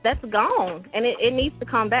 that's gone, and it needs to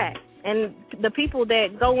come back. And the people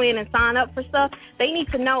that go in and sign up for stuff, they need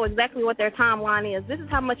to know exactly what their timeline is. This is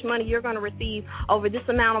how much money you're going to receive over this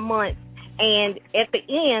amount of months. And at the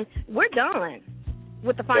end, we're done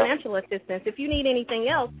with the financial assistance. If you need anything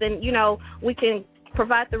else, then, we can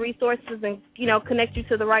provide the resources and, connect you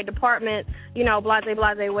to the right department,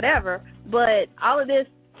 blase, whatever. But all of this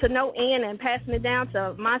to no end and passing it down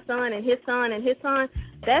to my son and his son and his son,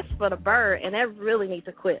 that's for the bird, and that really needs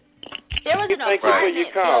to quit. There was Thank you for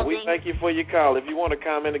your call. We thank you for your call. If you want to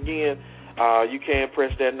comment again, you can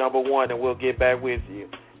press that number 1, and we'll get back with you.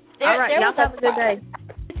 All right. Y'all have a good day.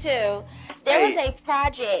 There was a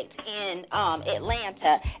project in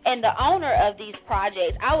Atlanta, and the owner of these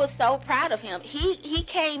projects, I was so proud of him. He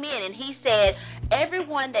came in and he said,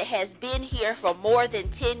 everyone that has been here for more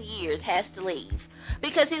than 10 years has to leave.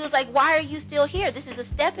 because he was like, why are you still here? This is a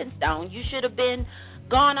stepping stone. You should have been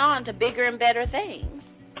gone on to bigger and better things.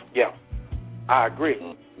 Yeah, I agree.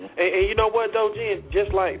 And you know what, though, Jen?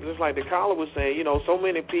 Just like the caller was saying, you know, so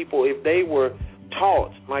many people, if they were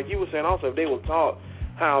taught, like you were saying also, if they were taught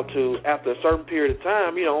how to, after a certain period of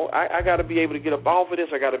time, you know, I got to be able to get up off of this.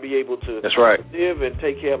 I got to be able to live and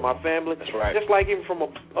take care of my family. That's right. Just like even from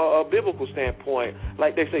a biblical standpoint,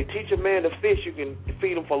 like they say, teach a man to fish, you can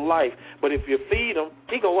feed him for life. But if you feed him,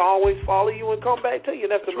 he going to always follow you and come back to you.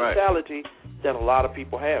 That's the mentality that a lot of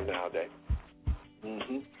people have nowadays.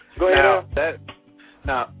 Mm-hmm. Go ahead.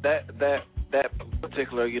 Now that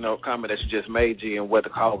particular, you know, comment that you just made, G, and what the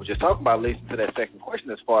caller was just talking about leads to that second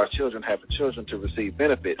question as far as children having children to receive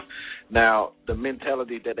benefits. Now, the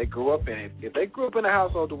mentality that they grew up in, if they grew up in a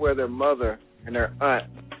household where their mother and their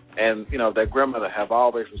aunt and, you know, their grandmother have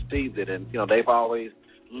always received it and, you know, they've always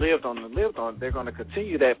lived on, they're going to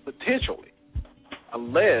continue that potentially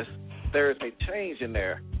unless there is a change in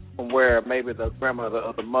there from where maybe the grandmother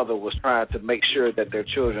or the mother was trying to make sure that their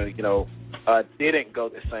children, you know, didn't go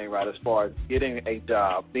the same route as far as getting a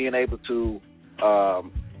job, being able to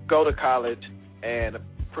go to college and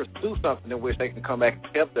pursue something in which they can come back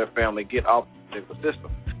and help their family get off the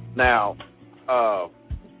system. Now,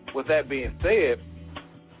 with that being said,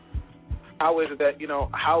 how is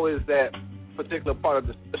that particular part of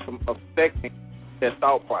the system affecting their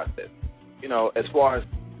thought process? You know, as far as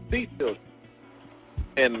these children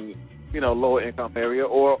in, you know, lower income area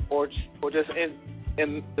or just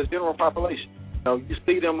in the general population. You know, you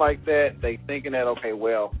see them like that, they thinking that, okay,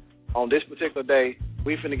 well, on this particular day,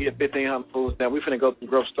 we finna get 1,500 foods down, we finna go to the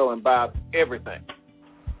grocery store and buy everything.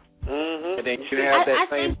 Mm-hmm. And then you have that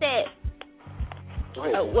same...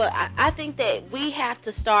 I think that we have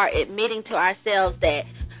to start admitting to ourselves that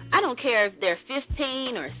I don't care if they're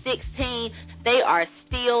 15 or 16, they are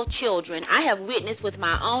still children. I have witnessed with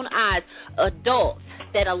my own eyes adults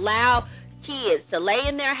that allow kids to lay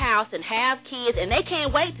in their house and have kids, and they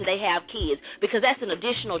can't wait till they have kids because that's an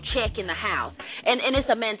additional check in the house. And it's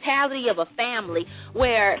a mentality of a family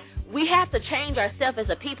where we have to change ourselves as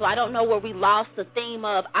a people. I don't know where we lost the theme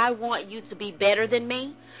of I want you to be better than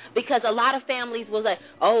me. Because a lot of families was like,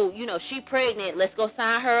 oh, you know, she pregnant, let's go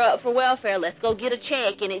sign her up for welfare, let's go get a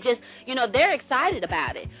check. And it just, you know, they're excited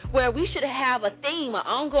about it. Where we should have a theme, an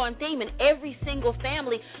ongoing theme in every single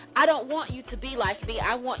family. I don't want you to be like me.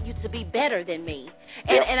 I want you to be better than me.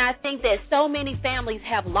 And I think that so many families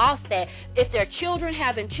have lost that. If their children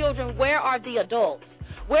having children, where are the adults?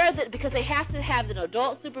 Because they have to have an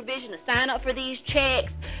adult supervision to sign up for these checks,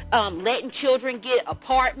 letting children get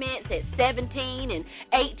apartments at 17 and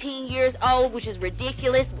 18 years old, which is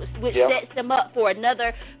ridiculous, which sets them up for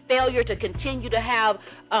another failure to continue to have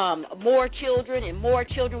more children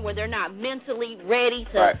when they're not mentally ready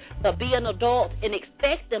to be an adult and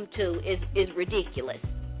expect them to is ridiculous.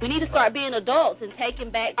 We need to start being adults and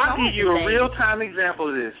taking back charge. I'll give you a real-time example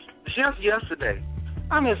of this. Just yesterday,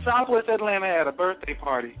 I'm in Southwest Atlanta at a birthday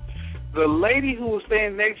party. The lady who was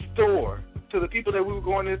staying next door to the people that we were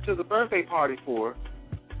going into the birthday party for,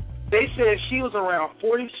 they said she was around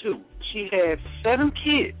 42. She had 7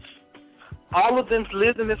 kids. All of them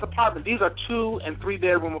lived in this apartment. These are 2- and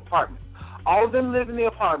 3-bedroom apartments. All of them lived in the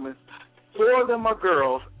apartments. 4 of them are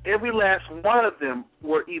girls. Every last one of them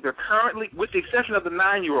were either currently, with the exception of the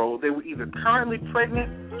 9-year-old, they were either currently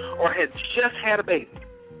pregnant or had just had a baby.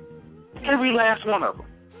 Every last one of them.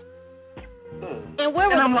 And where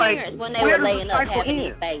were the parents when they were laying up having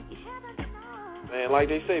these babies? Man, like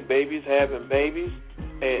they say, babies having babies.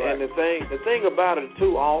 And the thing about it,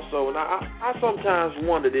 too, also, and I sometimes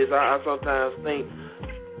wonder this, I sometimes think,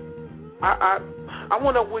 I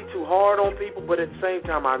want to way too hard on people, but at the same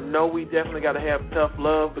time, I know we definitely got to have tough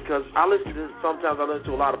love because sometimes I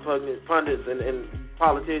listen to a lot of pundits and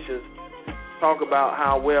politicians talk about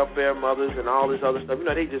how welfare mothers and all this other stuff, you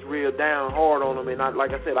know, they just real down hard on them. And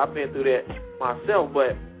like I said, I've been through that myself.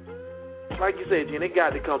 But like you said, Jen, it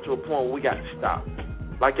got to come to a point where we got to stop.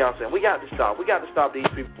 Like y'all said, we got to stop. We got to stop these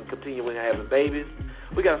people from continuing having babies.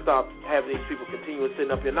 We got to stop having these people continuing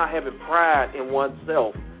sitting up here not having pride in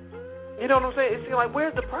oneself. You know what I'm saying? It seems like,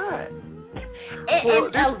 where's the pride? And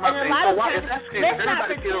a lot of times, let's not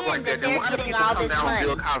pretend that they're getting all this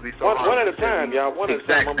money. One at a time, y'all. One at a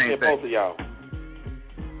time. I'm going to get both of y'all.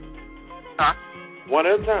 Huh? One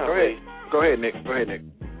at a time. Go ahead, Nick.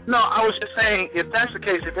 No, I was just saying, if that's the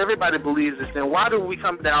case, if everybody believes this, then why do we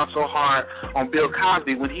come down so hard on Bill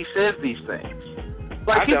Cosby when he says these things?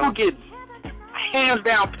 Like, people get hands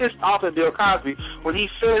down pissed off at Bill Cosby when he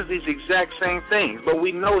says these exact same things, but we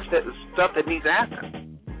know it's that stuff that needs to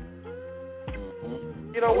happen.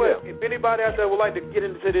 You know what? If anybody out there would like to get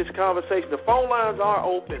into this conversation, the phone lines are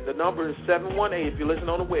open. The number is 718. If you listen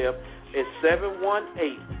on the web, it's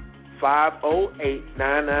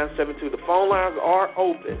 718-508-9972. The phone lines are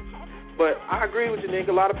open. But I agree with you, Nick.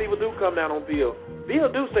 A lot of people do come down on Bill.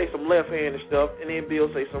 Bill do say some left-handed stuff, and then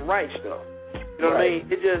Bill say some right stuff. You know what I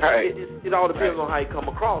mean? It all depends on how you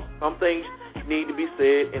come across. Some things need to be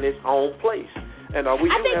said in its own place. And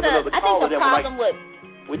we do have another caller.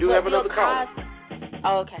 We do have another caller.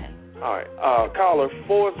 Oh, okay. All right. Caller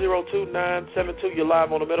 402-972. You're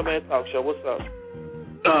live on the Middleman Talk Show. What's up?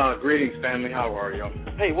 Greetings, family. How are you?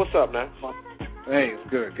 Hey, what's up, man? Hey,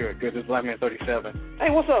 good. This is Black Man 37. Hey,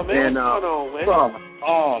 what's up, man? What's going on, man?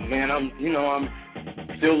 Oh, man, I'm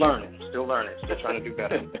still learning, still trying to do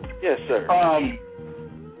better. Yes, sir. I'm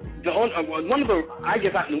one of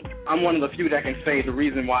the few that can say the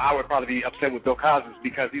reason why I would probably be upset with Bill Cosby is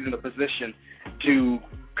because he's in a position to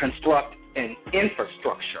construct an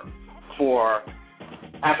infrastructure for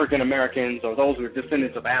African Americans or those who are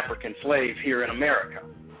descendants of African slaves here in America.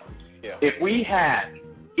 Yeah. If we had,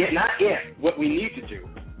 what we need to do,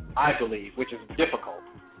 I believe, which is difficult,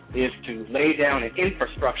 is to lay down an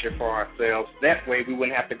infrastructure for ourselves. That way we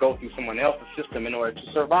wouldn't have to go through someone else's system in order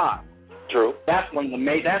to survive. True. That's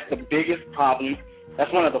the biggest problem.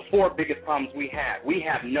 That's one of the 4 biggest problems we have. We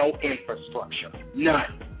have no infrastructure.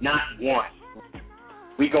 None. Not one.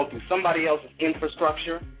 We go through somebody else's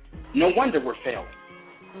infrastructure. No wonder we're failing.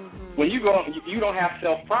 Mm-hmm. When you don't have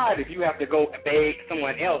self-pride if you have to go beg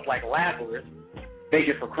someone else like Lazarus,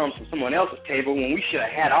 begging for crumbs from someone else's table when we should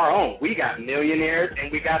have had our own. We got millionaires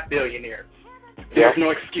and we got billionaires. There's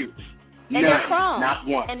no excuse. And they're crumbs. Not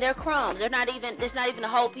one. And they're crumbs. It's not even a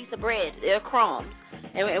whole piece of bread. They're crumbs.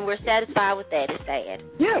 And we're satisfied with that. It's sad.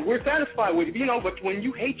 Yeah, we're satisfied with it. But when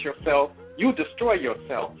you hate yourself, you'll destroy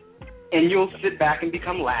yourself. And you'll sit back and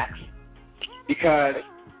become lax because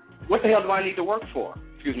what the hell do I need to work for?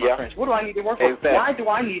 Excuse my French. What do I need to work for? Exactly. Why do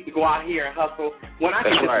I need to go out here and hustle when I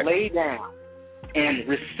can just lay down and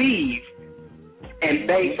receive and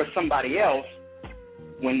beg for somebody else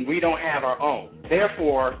when we don't have our own?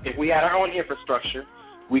 Therefore, if we had our own infrastructure,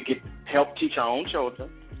 we could help teach our own children.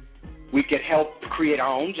 We could help create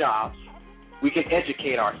our own jobs. We can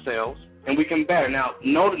educate ourselves. And we can better. Now,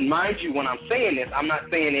 mind you, when I'm saying this, I'm not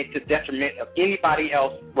saying it to detriment of anybody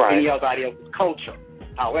else, anybody else's culture.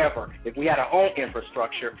 However, if we had our own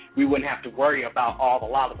infrastructure, we wouldn't have to worry about a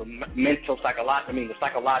lot of the the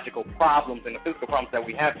psychological problems and the physical problems that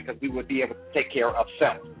we have because we would be able to take care of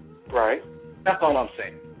self. Right. That's all I'm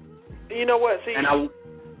saying. You know what? See, and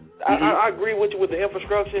I agree with you with the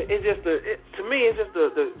infrastructure. It's just to me, it's just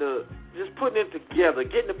the just putting it together,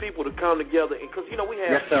 getting the people to come together, because we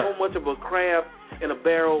have so much of a crab in a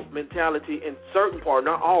barrel mentality in certain parts,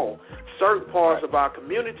 not all, certain parts of our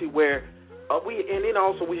community where and then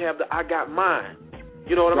also we have the I got mine.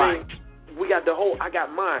 You know what I mean? We got the whole I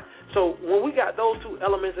got mine. So when we got those 2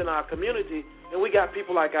 elements in our community, and we got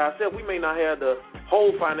people like ourselves, we may not have the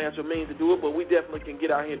whole financial means to do it, but we definitely can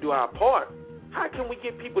get out here and do our part. How can we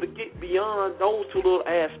get people to get beyond those 2 little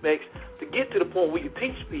aspects to get to the point where we can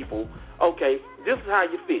teach people, okay, this is how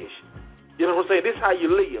you fish. You know what I'm saying? This is how you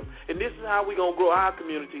live. And this is how we're going to grow our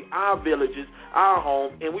community, our villages, our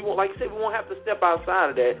home. And we won't, like you said, we won't have to step outside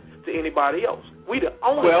of that to anybody else. We the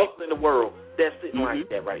only people in the world that's sitting like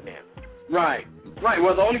that right now. Right.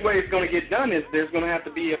 Well, the only way it's going to get done is there's going to have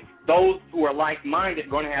to be those who are like-minded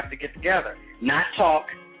going to have to get together. Not talk,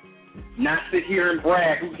 not sit here and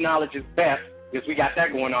brag whose knowledge is best, because we got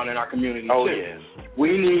that going on in our community, too. Yes.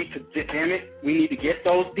 We need to get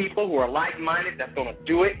those people who are like-minded that's going to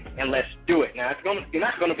do it, and let's do it. Now, it's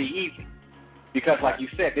not going to be easy because, like you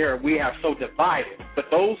said, we are so divided. But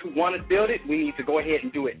those who want to build it, we need to go ahead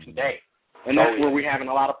and do it today. And that's where we're having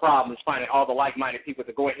a lot of problems finding all the like-minded people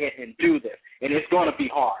to go ahead and do this. And it's going to be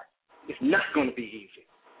hard. It's not going to be easy.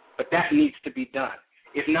 But that needs to be done.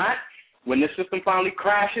 If not, when this system finally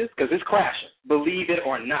crashes, because it's crashing, believe it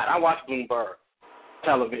or not. I watch Bloomberg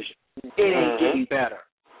television. It ain't getting better.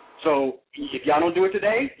 So if y'all don't do it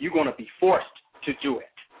today, you're going to be forced to do it.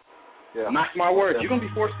 Yeah. Mark my words. You're going to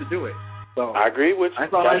be forced to do it. So I agree with you.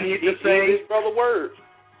 That's all I need to say. Brother words.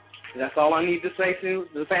 That's all I need to say to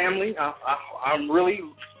the family. I'm really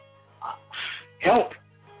help.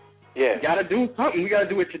 Yeah. We got to do something. We got to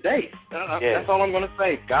do it today. That's all I'm going to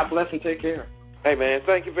say. God bless and take care. Hey, man,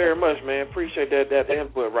 thank you very much, man. Appreciate that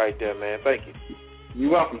input right there, man. Thank you.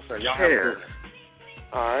 You're welcome, sir. Y'all have a good one.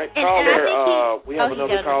 All right. Caller, we have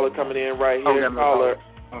another caller coming in right here. Caller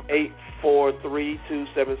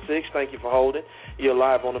 843-276. Thank you for holding. You're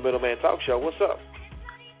live on the Middleman Talk Show. What's up?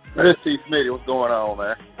 This is T. Smitty. What's going on,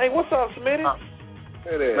 man? Hey, what's up, Smitty?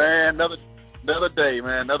 Hey there. Man, Another day,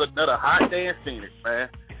 man. Another hot day in Phoenix, man.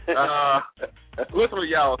 Listen to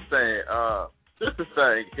y'all saying. Just a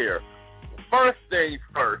thing here. First thing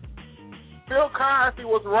first. Bill Cosby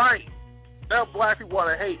was right. That black people want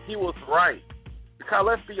to hate, he was right. Because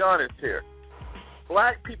let's be honest here.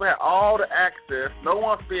 Black people have all the access. No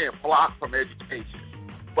one's being blocked from education.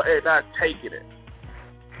 But they're not taking it.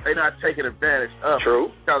 They're not taking advantage of it.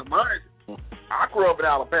 True. Because I grew up in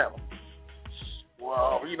Alabama.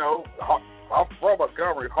 Well, you know, I'm from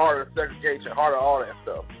Montgomery, harder segregation, harder all that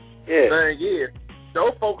stuff. Yeah. The thing is,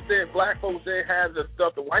 those folks there, black folks there, have the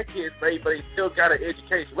stuff the white kids made, but they still got an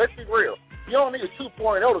education. Let's be real. You don't need a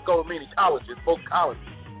 2.0 to go to many colleges, most colleges.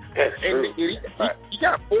 That's true. You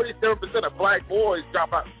got 47% of black boys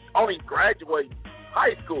drop out, only graduate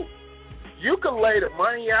high school. You can lay the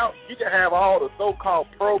money out. You can have all the so-called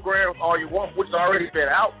programs all you want, which has already been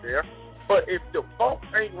out there. But if the folks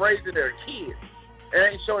ain't raising their kids and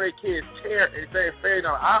ain't showing their kids care and saying failing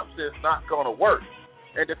on the opposite, it's not going to work.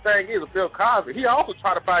 And the thing is, with Bill Cosby, he also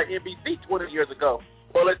tried to buy NBC 20 years ago.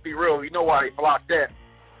 Well, let's be real. You know why they blocked that?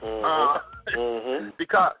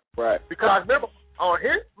 Because remember on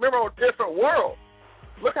Different World.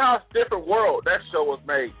 Look how Different World that show was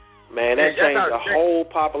made. Man, that changed the whole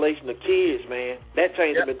population of kids, man. That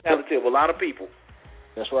changed the mentality of a lot of people.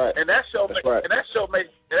 That's right. And that show made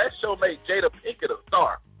Jada Pinkett a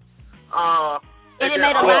star. And it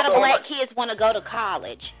made a lot of black kids want to go to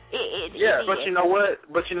college. But you know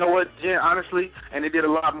what, Jen, honestly, and they did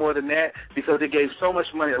a lot more than that because they gave so much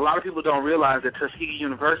money. A lot of people don't realize that Tuskegee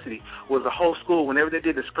University was a whole school. Whenever they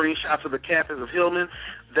did the screenshots of the campus of Hillman,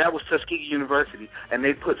 that was Tuskegee University. And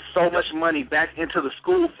they put so much money back into the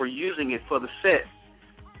school for using it for the set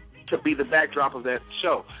to be the backdrop of that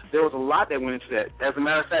show. There was a lot that went into that. As a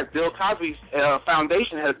matter of fact, Bill Cosby's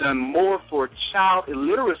foundation has done more for child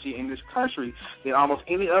illiteracy in this country than almost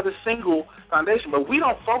any other single foundation. But we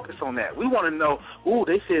don't focus on that. We want to know,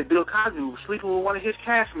 they said Bill Cosby was sleeping with one of his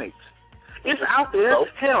castmates. It's out there. Nope.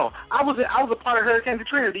 Hell, I was a part of Hurricane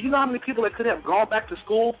Katrina. Do you know how many people that could have gone back to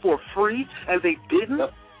school for free and they didn't?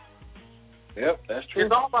 Yep, that's true.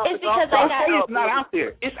 It's not out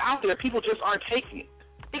there. It's out there. People just aren't taking it.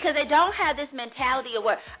 Because they don't have this mentality of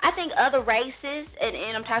where I think other races,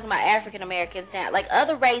 and I'm talking about African Americans now, like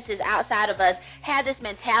other races outside of us have this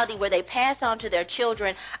mentality where they pass on to their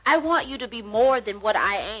children, I want you to be more than what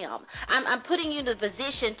I am. I'm putting you in the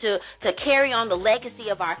position to carry on the legacy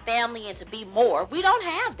of our family and to be more. We don't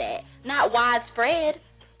have that. Not widespread.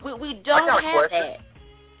 We don't have that.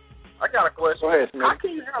 I got a question. Go ahead, Smith. How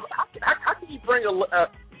can you bring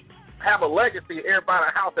have a legacy of everybody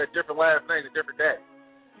in the house that different last names and different dads?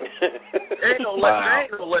 Ain't no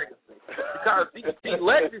legacy. Because the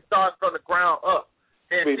legacy starts from the ground up.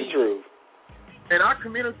 And be the truth. In our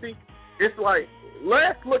community, it's like,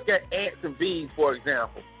 let's look at ants and bees, for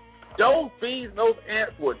example. Those bees and those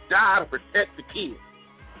ants will die to protect the kids.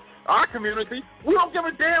 Our community, we don't give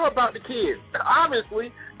a damn about the kids. Obviously,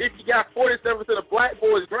 if you got 47% of black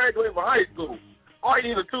boys graduating from high school, all you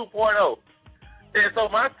need is a 2.0. And so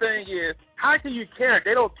my thing is, how can you care?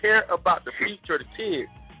 They don't care about the future of the kids.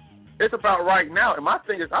 It's about right now. And my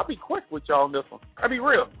thing is, I'll be quick with y'all on this one. I'll be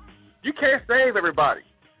real. You can't save everybody.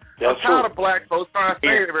 I'm tired of black folks trying to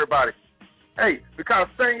save everybody. Hey, because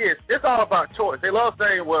the thing is, it's all about choice. They love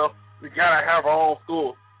saying, well, we got to have our own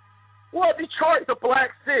school. Well, Detroit's a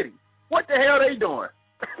black city. What the hell are they doing?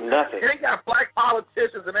 Nothing. They got black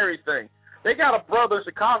politicians and everything. They got a brother in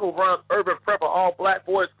Chicago runs urban prep, all black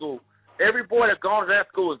boys school. Every boy that's gone to that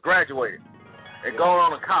school is graduated and going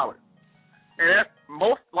on to college. And that's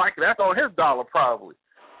most likely, that's on his dollar probably.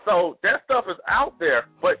 So that stuff is out there,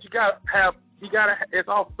 but it's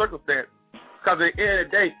all circumstance. Because at the end of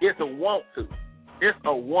the day, it's a want to. It's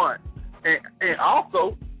a want. And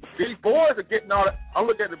also, these boys are getting all the, I'm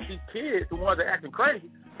looking at these kids, the ones that are acting crazy,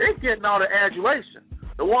 they're getting all the adulation.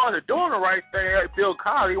 The ones that are doing the right thing, like Bill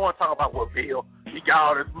Cosby, you want to talk about, well, Bill, he got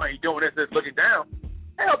all this money doing this, looking down.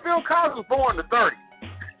 Hell, Bill Cosby was born in the 30s.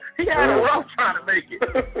 He had a rough trying to make it.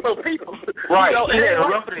 So people, right? He had a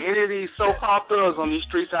rough than any of these so-called thugs on these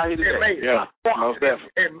streets out here today. Most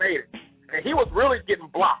definitely. And made it. And he was really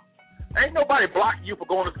getting blocked. Ain't nobody blocking you for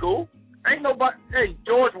going to school. Ain't nobody. Hey,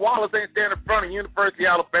 George Wallace ain't standing in front of University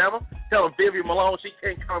of Alabama telling Vivian Malone she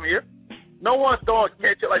can't come here. No one's throwing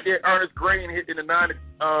catch up like that Ernest Green hit in the 90s,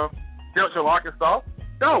 Central Arkansas.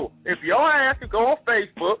 No, if your ass can go on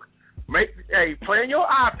Facebook, play on your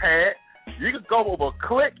iPad. You can go over,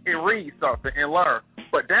 click, and read something and learn.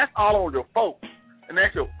 But that's all on your folks. And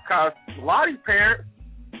that's because a lot of these parents,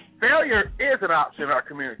 failure is an option in our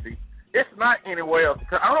community. It's not anywhere else.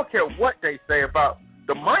 Because I don't care what they say about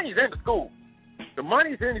the money's in the school. The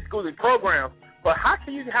money's in these schools and programs, but how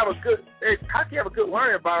can you have a good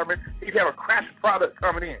learning environment if you have a crappy product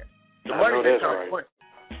coming in? The money is coming.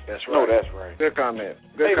 That's right. No, that's right. Good comment.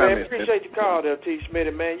 Man, appreciate your call there, T.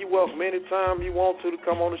 Smitty, man. You're welcome anytime you want to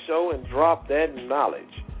come on the show and drop that knowledge.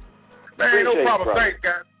 Man, no problem. Thanks,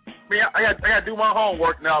 guys. I got to do my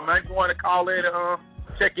homework now, man. If you want to call in and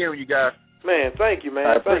check in with you guys. Man, thank you, man.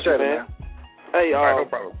 I appreciate it, man. Hey, all right, no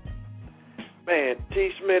problem. Man, T.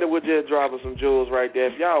 Smitty was just dropping some jewels right there.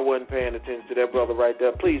 If y'all wasn't paying attention to that brother right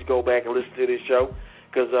there, please go back and listen to this show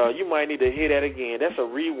because you might need to hear that again. That's a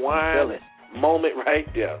rewind moment right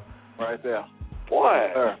there. Right there.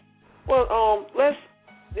 Boy. Well,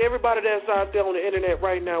 everybody that's out there on the internet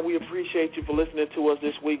right now, we appreciate you for listening to us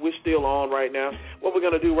this week. We're still on right now. What we're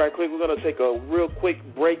going to do right quick, we're going to take a real quick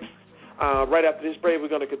break. Right after this break, we're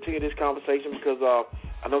going to continue this conversation because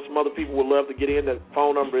I know some other people would love to get in. The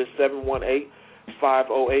phone number is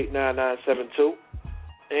 718-508-9972.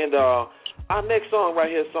 And our next song right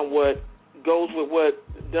here somewhat goes with what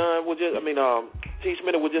T.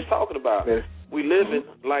 Smitty was just talking about. Yes. We living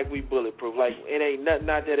like we bulletproof. Like it ain't nothing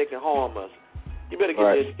out there that can harm us. You better get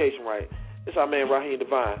the education right. It's our man Raheem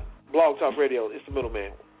Devine. Blog Talk Radio. It's the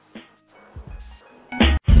middleman.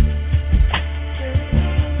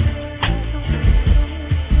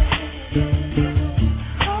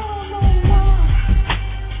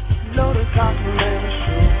 Talking name is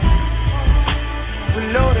true. We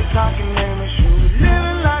know the talking name is true.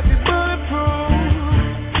 Living like we bulletproof.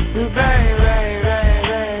 We bang, bang, bang,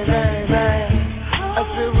 bang, bang, bang. I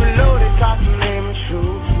said we know the talking name is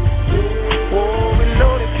true. Oh, we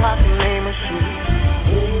know the talking name is true.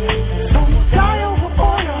 Some will die over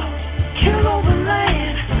oil, kill over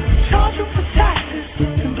land, charge you for taxes,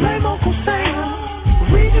 and blame Uncle Sam.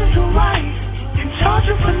 Regions are right, and charge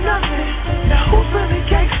you for nothing. Now who's really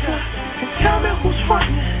gangster? Tell me who's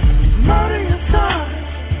frontin', murder your sons,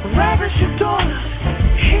 ravish your daughters,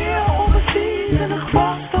 here, overseas, and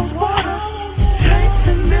across those waters. Tanks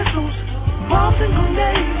and missiles, bombs and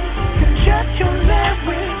grenades, inject your land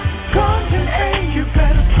with guns and aid. You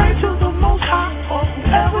better pray to the Most High or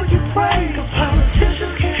whoever you pray. The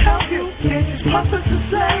politicians can't help you, they're just puppets and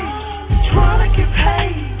slaves, trying to get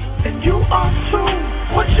paid, and you are too.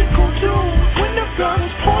 What you gonna do when the gun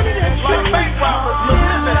is pointed at you? Like bank robbers,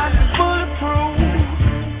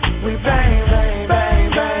 we bang, bang,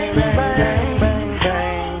 bang, bang, bang, bang, bang,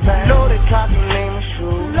 bang, bang. Know the cocky name is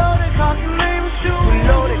true. Know the cocky name is true. We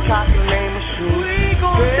know the cocky name is true. We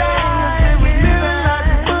gon' die. We living like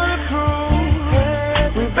we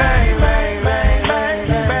bulletproof. We bang, bang, bang, bang,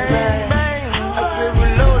 bang, bang, bang. I said we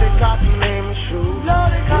know the cocky name is true.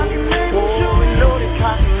 Know the cocky name is true. We know the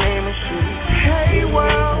cocky name is true. Hey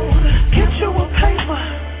world, get you a paper.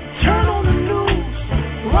 Turn on the news.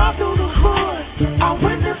 Ride through the hood. I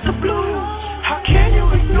witness the blues. How can you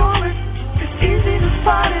ignore it? It's easy to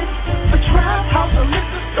spot it. A trap house, a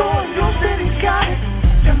liquor store, your city's got it,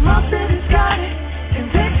 and my city's got it, and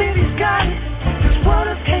their city's got it. This world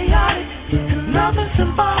is chaotic, and nothing's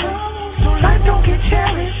symbolic. So life don't get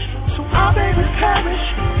cherished. So our babies perish,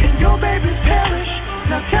 and your babies perish.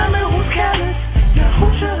 Now tell me who's careless. Now who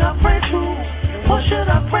should I pray to? What should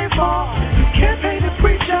I pray for? You can't pay the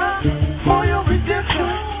preacher for your redemption.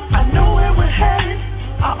 I know where we're headed.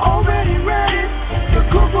 I already read it. The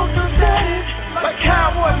good books have said it. Like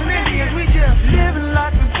cowboys and Indians, we just living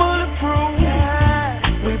like we bulletproof.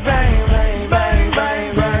 We bang, bang, bang,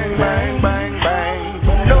 bang, bang, bang, bang, bang.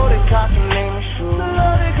 We know the cocky name is true. We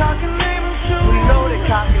know the cocky name is true. We know the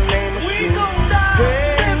cocky name is true. We gon' die.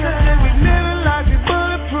 We living like we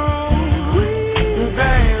bulletproof. We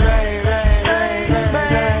bang, bang, bang, bang,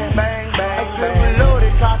 bang, bang, bang. I said we know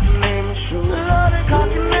the cocky name is true. We know the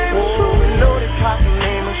cocky name is true. We know the cocky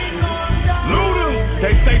name is true.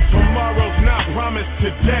 They say tomorrow's not promised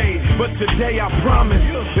today, but today I promise.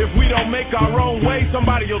 If we don't make our own way,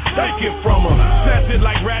 somebody will take it from us. Snatch it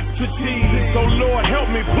like rats to teeth. So Lord help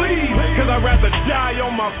me please, cause I'd rather die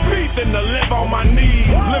on my feet than to live on my knees.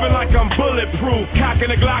 Living like I'm bulletproof, cocking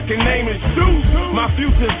a Glock and aiming shoot. My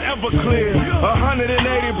future's ever clear,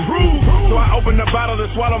 180 proof. So I open the bottle to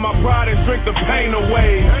swallow my pride and drink the pain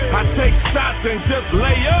away. I take shots and just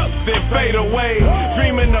lay up, then fade away.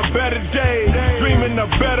 Dreaming a better day, dreaming a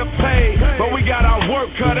better pay. But we got our work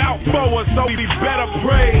cut out for us, so we better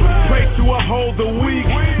pray. Pray to uphold the weak,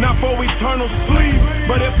 not for eternal sleep.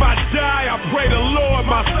 But if I die, I pray the Lord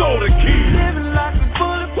my soul to keep. Living like a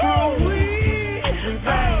bulletproof. We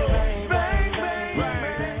bang, bang, bang, bang,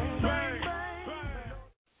 bang, bang.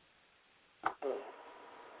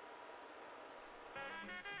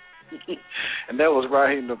 And that was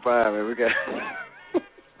Raheem Devine, man. We got.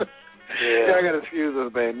 Y'all got to excuse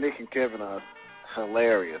us, man. Nick and Kevin are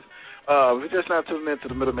hilarious. We're just now tuning into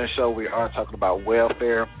the Middleman Show. We are talking about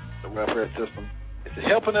welfare, the welfare system. Is it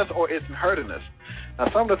helping us or is it hurting us? Now,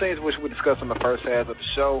 some of the things which we discussed in the first half of the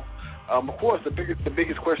show, of course, the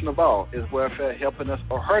biggest question of all is welfare helping us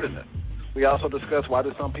or hurting us? We also discussed why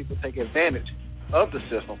do some people take advantage of the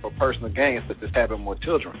system for personal gains, such as having more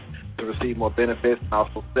children, to receive more benefits, and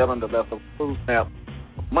also selling the leftover food stamps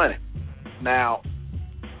for money. Now,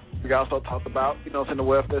 we also talked about, in the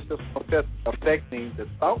welfare system affecting the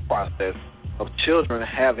thought process of children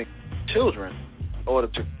having children in order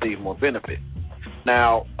to receive more benefits.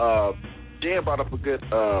 Now, Jen brought up a good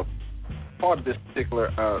part of this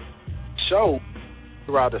particular show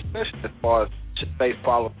throughout the session as far as should they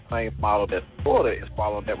follow the same model that Florida is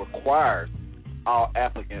following that requires all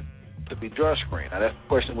applicants to be drug screened. Now, that's a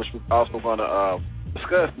question which we're also going to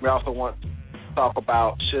discuss. We also want to talk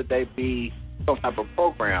about should they be some type of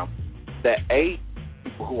program that aid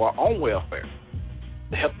people who are on welfare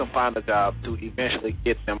to help them find a job to eventually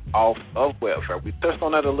get them off of welfare. We touched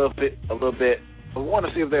on that a little bit, but we want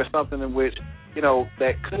to see if there's something in which,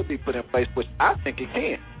 that could be put in place, which I think it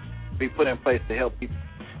can be put in place to help people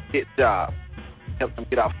get jobs, help them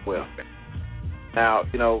get off of welfare. Now,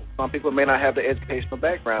 some people may not have the educational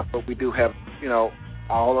background, but we do have,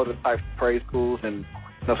 all other types of trade schools and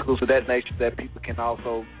schools of that nature that people can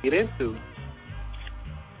also get into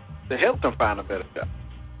to help them find a better job.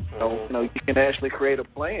 So, you can actually create a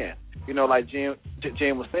plan. Like Jen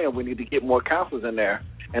was saying, we need to get more counselors in there,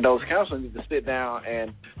 and those counselors need to sit down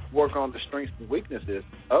and work on the strengths and weaknesses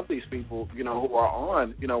of these people, who are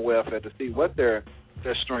on, welfare, to see what their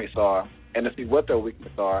strengths are and to see what their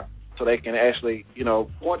weaknesses are, so they can actually,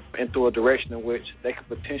 point into a direction in which they could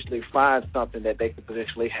potentially find something that they could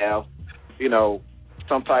potentially have,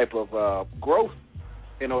 some type of growth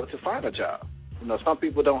in order to find a job. Some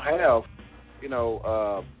people don't have,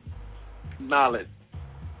 knowledge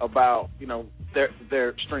about,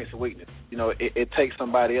 their strengths and weaknesses. It takes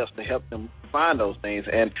somebody else to help them find those things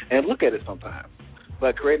and look at it sometimes.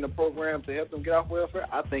 But creating a program to help them get off welfare,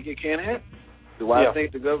 I think it can happen. Do I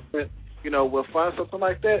think the government, will fund something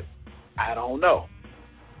like that? I don't know.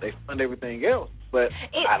 They fund everything else, but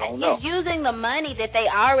I don't know. It's using the money that they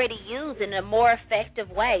already use in a more effective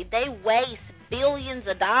way. They waste billions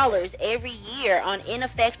of dollars every year on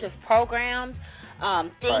ineffective programs,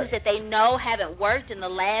 things that they know haven't worked in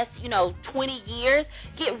the last, 20 years.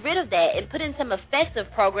 Get rid of that and put in some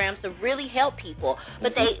effective programs to really help people.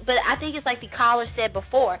 But I think it's like the caller said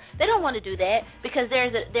before. They don't want to do that because there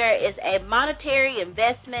is a monetary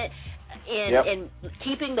investment in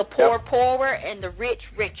keeping the poor poorer and the rich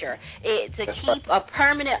richer. To keep a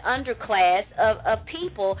permanent underclass of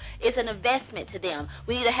people is an investment to them.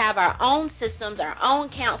 We need to have our own systems, our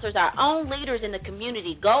own counselors, our own leaders in the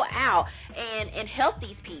community go out and help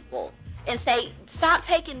these people and say, stop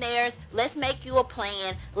taking theirs, let's make you a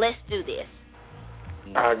plan, let's do this.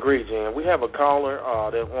 I agree, Jen. We have a caller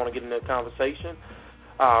that want to get in that conversation.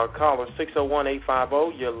 Caller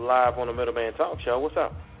 601-850, you're live on the Middleman Talk Show. What's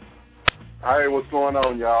up? Hey, what's going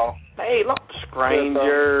on, y'all? Hey, look,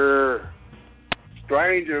 stranger.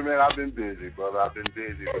 Stranger, man, I've been busy, brother. I've been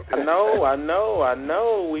busy. I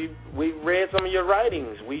know. We've read some of your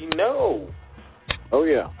writings. We know. Oh,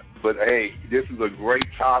 yeah. But, hey, this is a great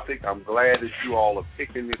topic. I'm glad that you all are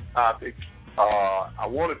picking this topic. I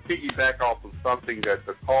want to piggyback off of something that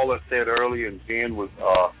the caller said earlier and Jen was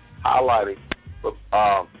highlighting. But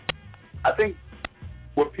I think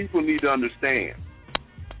what people need to understand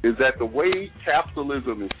is that the way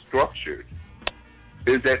capitalism is structured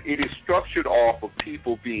is that it is structured off of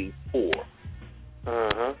people being poor.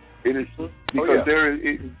 It is because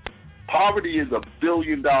poverty is $1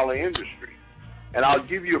 billion industry. And I'll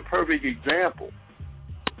give you a perfect example.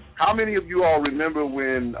 How many of you all remember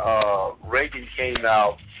when Reagan came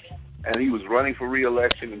out and he was running for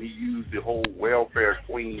re-election and he used the whole welfare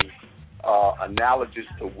queen analogous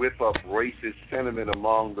to whip up racist sentiment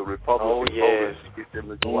among the Republican voters to get them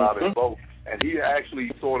to go out and vote? And he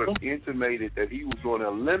actually sort of intimated that he was going to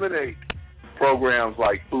eliminate programs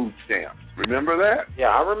like food stamps. Remember that? Yeah,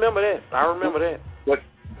 I remember that.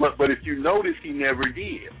 But if you notice, he never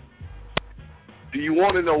did. Do you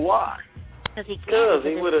want to know why? Because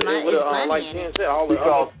he would have, like Jen said, all the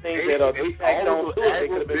other things that are tacked on to it, they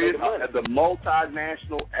could have been making money. The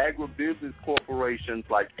multinational agribusiness corporations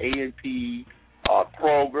like A&P,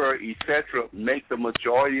 Kroger, etc., make the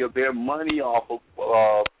majority of their money off of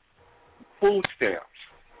food stamps.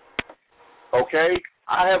 Okay?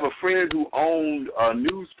 I have a friend who owned a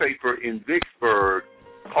newspaper in Vicksburg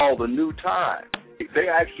called the New Times. They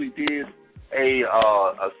actually did a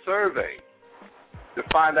survey to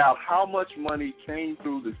find out how much money came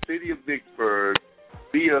through the city of Vicksburg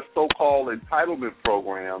via so-called entitlement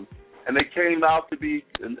programs, and they came out to be,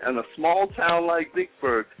 in a small town like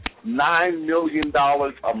Vicksburg, $9 million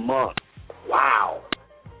a month. Wow.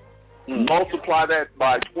 Multiply that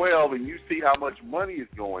by 12, and you see how much money is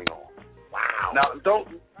going on. Wow. Now,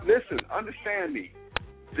 understand me.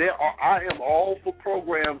 I am all for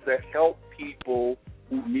programs that help people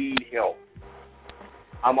who need help.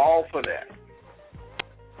 I'm all for that.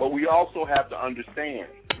 But we also have to understand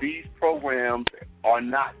these programs are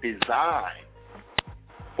not designed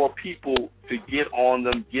for people to get on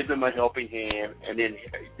them, give them a helping hand, and then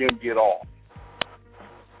them get off.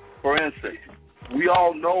 For instance, we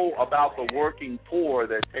all know about the working poor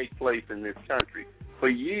that take place in this country. For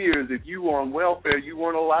years, if you were on welfare, you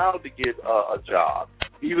weren't allowed to get a job,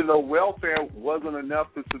 even though welfare wasn't enough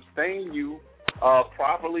to sustain you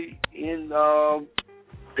properly in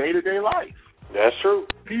day-to-day life. That's true.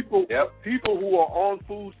 People who are on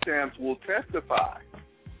food stamps will testify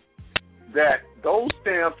that those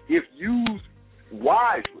stamps, if used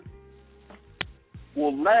wisely,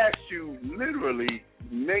 will last you literally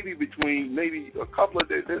maybe a couple of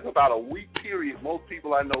days. There's about a week period. Most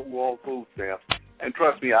people I know who are on food stamps, and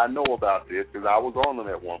trust me, I know about this because I was on them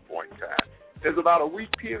at one point in time. There's about a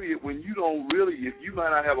week period when you don't really, if you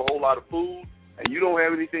might not have a whole lot of food and you don't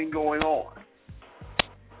have anything going on.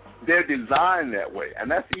 They're designed that way, and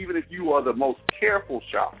that's even if you are the most careful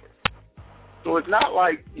shopper. So it's not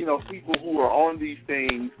like, people who are on these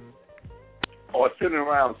things are sitting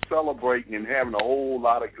around celebrating and having a whole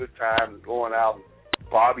lot of good times and going out and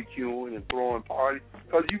barbecuing and throwing parties,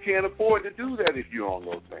 because you can't afford to do that if you're on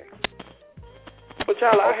those things. But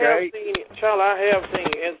I have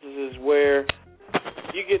seen instances where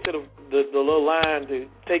you get to the little line to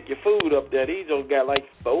take your food up there. These old got like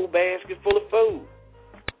 4 baskets full of food.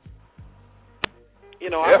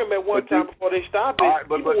 I remember one time before they stopped it,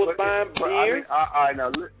 people was buying beer.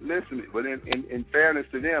 Now listen, but in fairness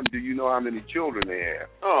to them, do you know how many children they have?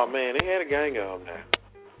 Oh man, they had a gang of them now.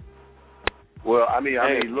 Well, I mean,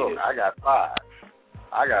 look, I got 5.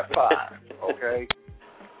 Okay.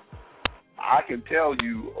 I can tell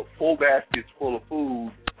you, a full basket's full of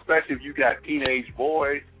food, especially if you got teenage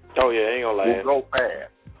boys. Oh yeah, ain't gonna lie.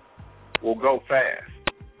 Will go fast.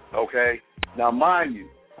 Okay. Now, mind you,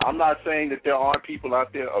 I'm not saying that there aren't people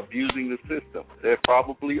out there abusing the system. There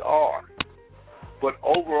probably are. But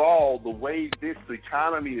overall, the way this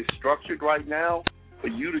economy is structured right now, for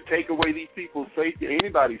you to take away these people's safety,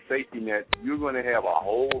 anybody's safety net, you're going to have a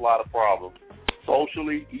whole lot of problems,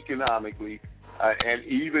 socially, economically, and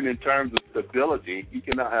even in terms of stability,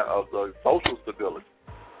 social stability.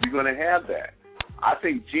 You're going to have that. I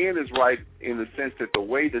think Jen is right in the sense that the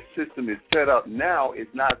way the system is set up now is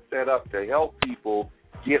not set up to help people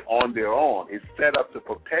get on their own. It's set up to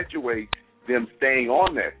perpetuate them staying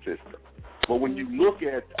on that system. But when you look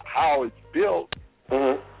at how it's built,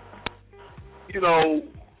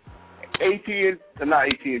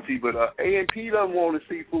 AT&T, but A&P doesn't want to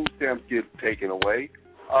see food stamps get taken away.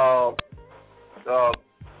 The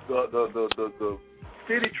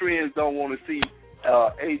city trends don't want to see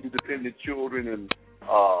age-dependent children and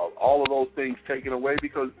all of those things taken away,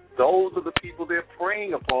 because those are the people they're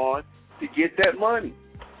preying upon to get that money.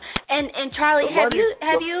 And Charlie,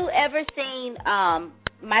 have you ever seen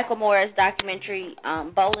Michael Moore's documentary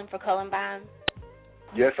Bowling for Columbine?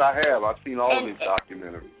 Yes, I have. I've seen all of his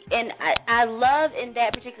documentaries. And I love in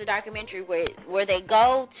that particular documentary where they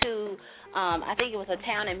go to, I think it was a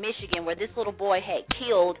town in Michigan where this little boy had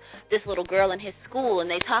killed this little girl in his school, and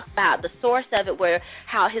they talk about the source of it, where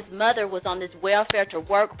how his mother was on this welfare to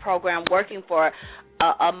work program working for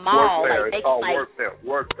a mall. Workfare. It's called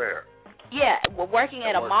Workfare. Yeah, working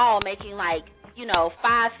at a mall, making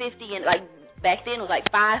 $5.50 and back then it was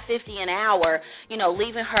 $5.50 an hour.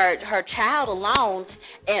 Leaving her child alone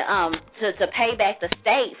and to pay back the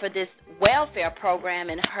state for this welfare program,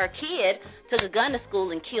 and her kid took a gun to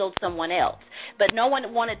school and killed someone else. But no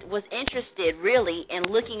one was interested really in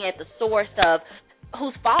looking at the source of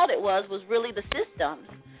whose fault it was really the systems.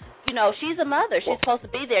 She's a mother. She's supposed to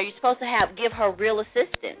be there. You're supposed to give her real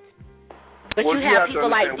assistance. But you have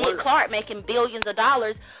people like Dick Clark making billions of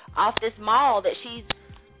dollars off this mall that she's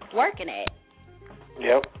working at.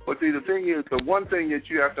 Yep. But see, the thing is, the one thing that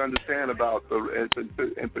you have to understand about,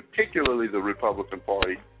 and particularly the Republican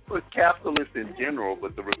Party, but capitalists in general,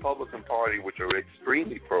 but the Republican Party, which are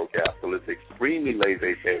extremely pro-capitalist, extremely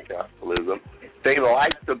laissez-faire capitalism, they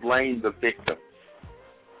like to blame the victims.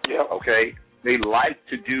 Yep. Okay? They like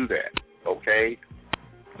to do that. Okay?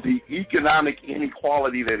 The economic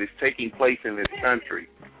inequality that is taking place in this country,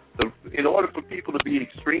 in order for people to be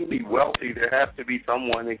extremely wealthy, there has to be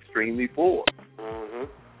someone extremely poor. Mm-hmm.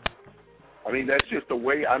 I mean, that's just the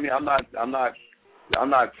way. I mean, I'm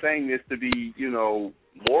not saying this to be,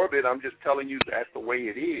 morbid. I'm just telling you that's the way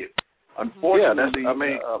it is. Unfortunately,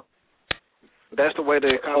 that's the way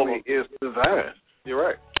the economy is designed. You're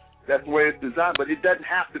right. That's the way it's designed, but it doesn't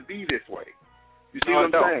have to be this way. You see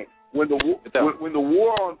what I'm saying? When the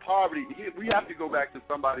war on poverty, we have to go back to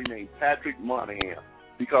somebody named Patrick Moynihan,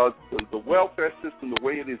 because the welfare system, the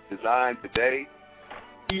way it is designed today,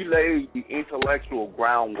 he laid the intellectual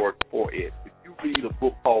groundwork for it. If you read a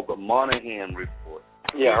book called the Moynihan Report,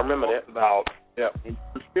 I remember that.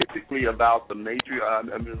 Specifically about the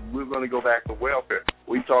matriarch. I mean, we're going to go back to welfare.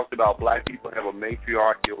 We talked about black people have a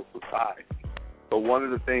matriarchal society. So one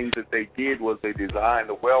of the things that they did was they designed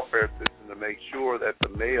the welfare system to make sure that the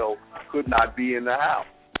male could not be in the house.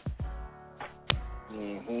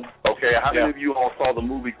 Mm-hmm. Okay, how many of you all saw the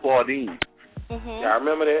movie Claudine? Mm-hmm. Yeah, I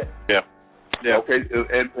remember that. Yeah. Okay,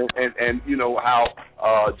 and you know how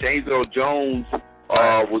James Earl Jones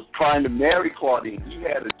was trying to marry Claudine. He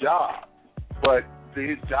had a job, but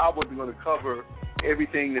his job wasn't going to cover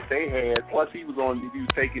everything that they had. Plus, he was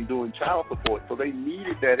doing child support, so they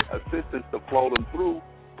needed that assistance to float them through.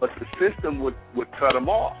 But the system would cut them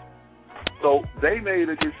off. So they made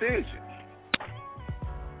a decision,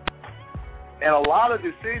 and a lot of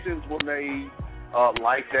decisions were made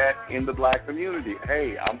like that in the black community.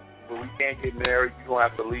 Hey, we can't get married. You're going to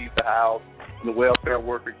have to leave the house. And the welfare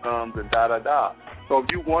worker comes and da-da-da. So if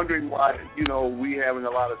you're wondering why, we having a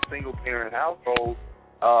lot of single-parent households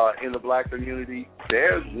in the black community,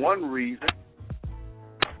 there's one reason.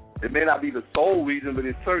 It may not be the sole reason, but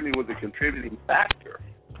it certainly was a contributing factor.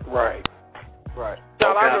 Right.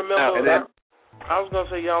 Y'all, I remember. I was going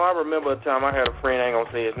to say, y'all, I remember a time I had a friend, I ain't going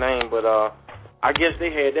to say his name, but I guess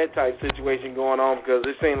they had that type of situation going on because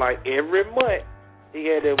it seemed like every month he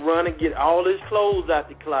had to run and get all his clothes out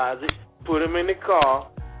the closet, put them in the car,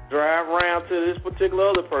 drive around to this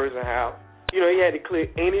particular other person's house. He had to clear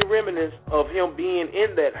any remnants of him being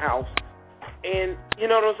in that house. And, you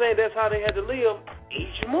know what I'm saying, that's how they had to live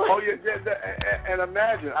each month. Oh, yeah, and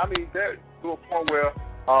imagine, there's to a point where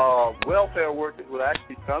welfare workers would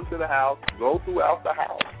actually come to the house, go throughout the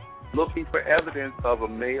house, looking for evidence of a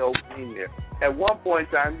male being there. At one point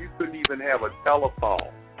in time, you couldn't even have a telephone.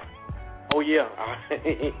 Oh, yeah.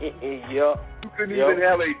 Yeah. You couldn't even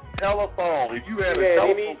have a telephone. If you had a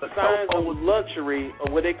telephone, any signs of luxury,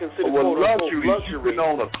 or what they consider luxury. You couldn't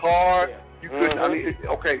own a car. Yeah. You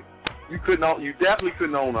couldn't. You couldn't own. You definitely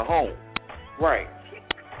couldn't own a home. Right.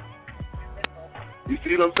 You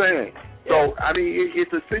see what I'm saying? Yeah. So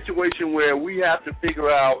it's a situation where we have to figure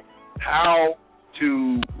out how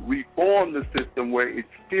to reform the system where it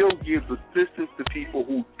still gives assistance to people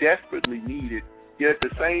who desperately need it. Yet at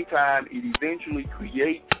the same time, it eventually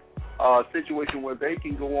creates a situation where they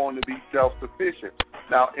can go on to be self-sufficient.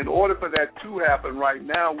 Now, in order for that to happen right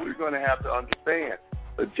now, we're going to have to understand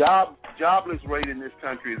the jobless rate in this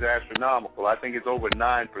country is astronomical. I think it's over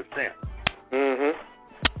 9%. Mm-hmm.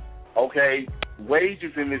 Okay,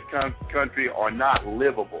 wages in this country are not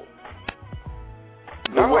livable.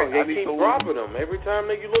 They keep dropping them. Every time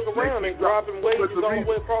you look around, they're dropping wages all the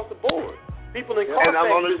way across the board. People in car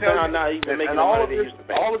taxes are not even making the money they used to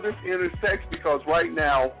make. All of this intersects because right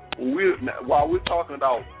now, while we're talking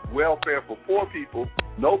about welfare for poor people,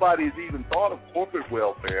 nobody's even thought of corporate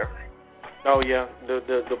welfare. Oh, yeah, the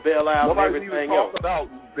bailout and everything else. Nobody's even talked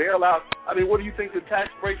about bailout. What do you think the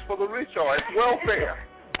tax breaks for the rich are? It's welfare.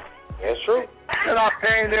 That's true. They're not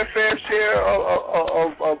paying their fair share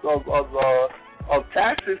of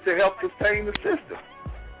taxes to help sustain the system.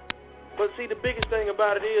 But see, the biggest thing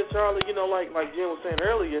about it is, Charlie, like Jim was saying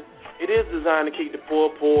earlier, it is designed to keep the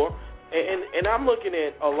poor. And I'm looking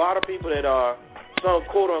at a lot of people that are some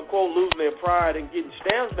quote-unquote losing their pride and getting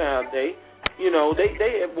stamps nowadays.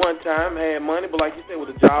 They at one time had money, but like you said,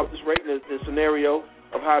 with the jobless rate and the scenario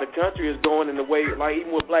of how the country is going in the way, like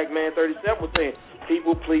even with Black Man 37 was saying,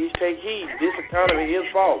 people, please take heed. This economy is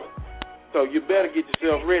falling. So you better get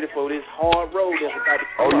yourself ready for this hard road that's about to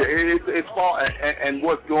come. Oh, yeah, it's falling. And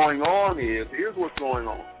what's going on here's what's going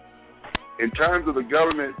on. In terms of the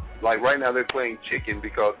government, like right now they're playing chicken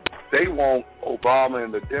because they want Obama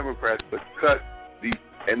and the Democrats to cut these,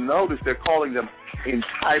 and notice they're calling them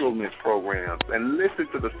entitlement programs. And listen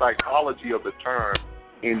to the psychology of the term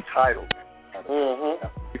entitlement. Mm-hmm.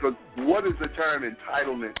 Because what does the term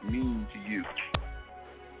entitlement mean to you?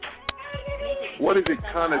 What does it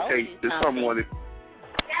connotate to someone?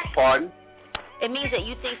 Pardon? It means that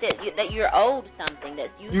you think that you're owed something.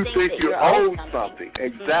 You think you're owed something.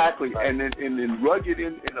 Exactly. Mm-hmm. And in rugged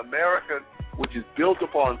in America, which is built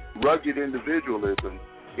upon rugged individualism,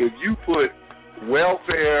 if you put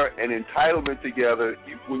welfare and entitlement together,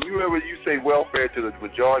 whenever you say welfare to the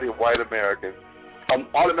majority of white Americans,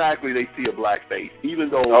 automatically they see a black face, even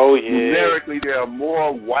though numerically there are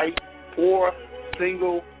more white, poor,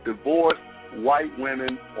 single, divorced, white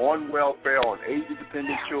women on welfare, on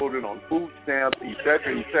age-dependent children, on food stamps, et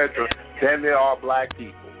cetera, than there are black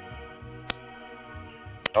people.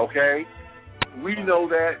 Okay? We know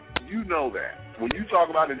that. You know that. When you talk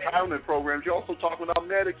about entitlement programs, you're also talking about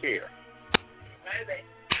Medicare.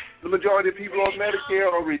 The majority of people on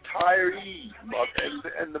Medicare are retirees,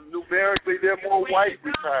 and numerically they're more white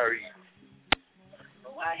retirees.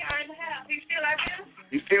 Why y'all in the house? He still out there?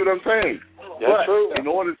 You see what I'm saying? That's true. In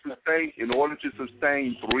order to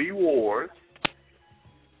sustain 3 wars,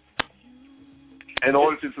 in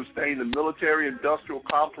order to sustain the military-industrial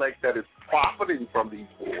complex that is profiting from these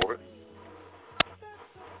wars,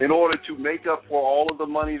 in order to make up for all of the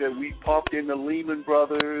money that we pumped into Lehman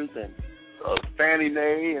Brothers and Fannie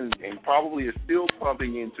Mae and probably is still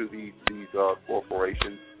pumping into these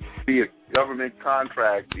corporations via government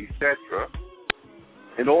contracts, etc.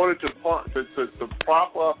 In order to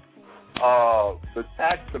prop up the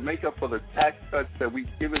tax, to make up for the tax cuts that we've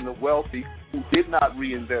given the wealthy who did not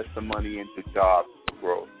reinvest the money into job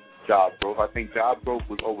growth. I think job growth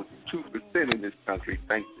was over 2% in this country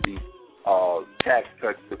thanks to these tax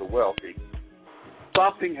cuts to the wealthy.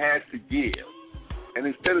 Something has to give. And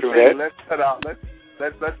instead of saying let's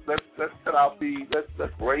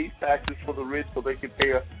raise taxes for the rich so they can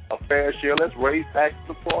pay a fair share, let's raise taxes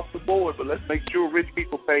across the board, but let's make sure rich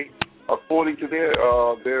people pay according to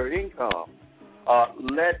their income.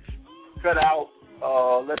 Let's cut out.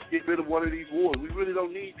 Let's get rid of one of these wars. We really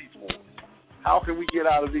don't need these wars. How can we get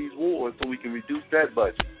out of these wars so we can reduce that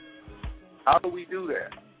budget? How do we do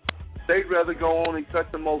that? They'd rather go on and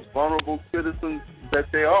cut the most vulnerable citizens that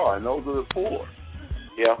they are, and those are the poor.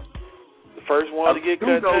 Yeah. The first one to get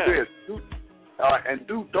cut down.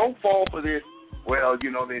 Don't fall for this, well, the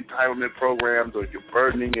entitlement programs, or you're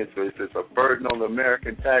burdening it, so it's a burden on the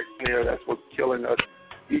American taxpayer. That's what's killing us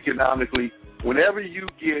economically. Whenever you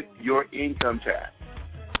get your income tax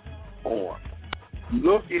form,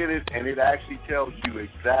 look at it, and it actually tells you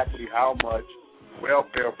exactly how much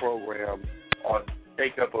welfare programs are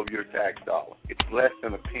take up of your tax dollar. It's less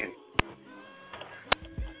than a penny.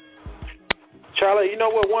 Charlie, you know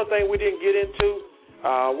what? One thing we didn't get into,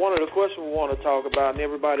 one of the questions we want to talk about, and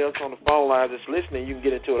everybody else on the phone line that's listening, you can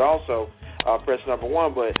get into it also, press number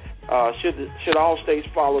 1, but should all states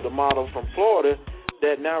follow the model from Florida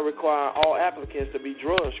that now require all applicants to be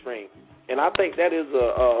drug screened? And I think that is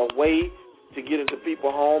a way to get into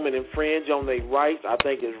people's home and infringe on their rights. I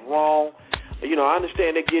think it's wrong. I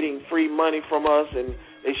understand they're getting free money from us and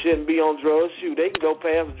they shouldn't be on drugs. Shoot, they can go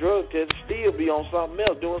pass a drug test and still be on something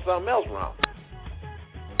else, doing something else wrong.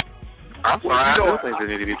 I'm sorry, I don't think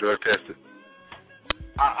they need to be drug tested.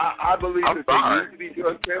 I believe that they need to be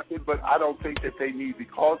drug tested, but I don't think that they need,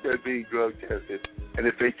 because they're being drug tested, and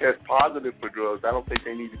if they test positive for drugs, I don't think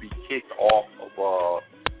they need to be kicked off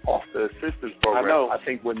the assistance program. I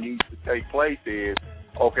think what needs to take place is,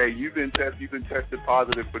 okay, you've been tested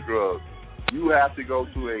positive for drugs. You have to go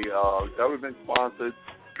to a government-sponsored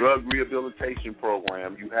drug rehabilitation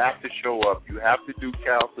program. You have to show up. You have to do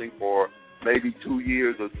counseling for maybe 2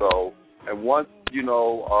 years or so. And once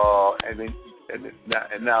now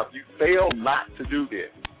if you fail not to do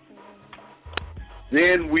this,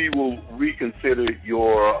 then we will reconsider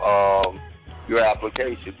your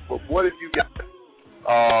application. But what if you got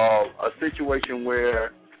a situation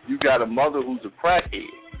where you got a mother who's a crackhead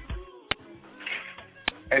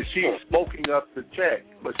and she's smoking up the check,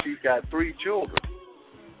 but she's got 3 children?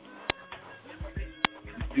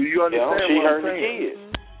 Do you understand what I'm saying?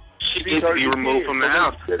 She needs to be removed from the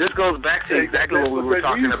house. This goes back to exactly what we were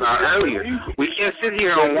talking about earlier. We can't sit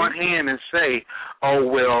here on one hand and say, oh,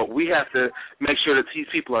 well, we have to make sure that these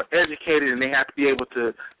people are educated and they have to be able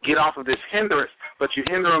to get off of this hindrance, but you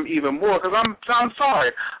hinder them even more. Because I'm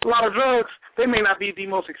sorry, a lot of drugs, they may not be the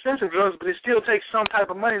most expensive drugs, but it still takes some type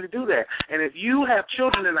of money to do that. And if you have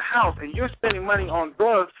children in the house and you're spending money on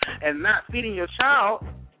drugs and not feeding your child,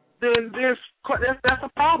 then that's a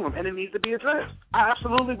problem, and it needs to be addressed. I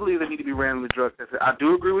absolutely believe they need to be randomly drug tested. I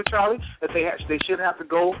do agree with Charlie that they should have to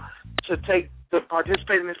go to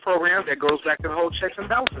participate in this program. That goes back to the whole checks and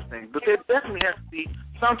balances thing. But there definitely has to be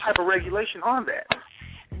some type of regulation on that.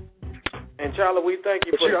 And Charlie, we thank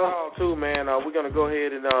you for the call too, man. We're gonna go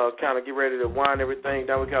ahead and kind of get ready to wind everything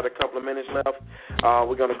down. We got a couple of minutes left.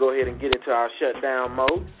 We're gonna go ahead and get into our shutdown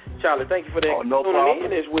mode. Charlie, thank you for that tuning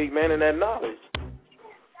in this week, man, and that knowledge.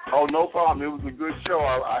 Oh, no problem. It was a good show.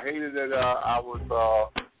 I hated that I was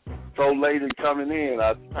so late in coming in.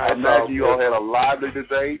 I imagine you all had a lively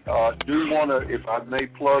debate. Do want to, if I may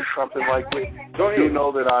plug something like this, do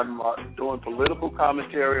know that I'm doing political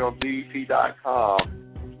commentary on BET.com.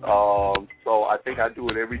 So I think I do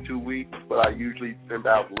it every 2 weeks, but I usually send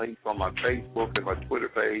out links on my Facebook and my Twitter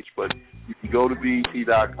page. But you can go to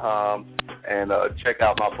BET.com and check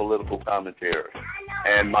out my political commentary.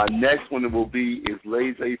 And my next one will be is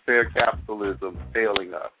laissez-faire capitalism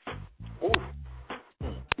failing us. Ooh.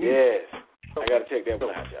 Yes. I got to check that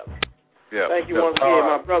one out, y'all. Yeah. Thank you once again,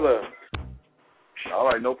 my brother. All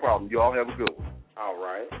right, no problem. You all have a good one. All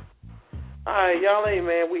right. All right, y'all. Hey,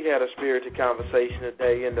 man, we had a spirited conversation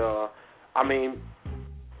today, and I mean,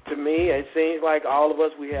 to me, it seems like all of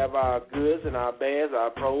us, we have our goods and our bads, our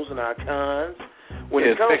pros and our cons when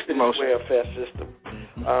it comes to this welfare system.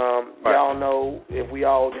 Y'all know, if we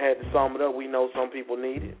all had to sum it up, we know some people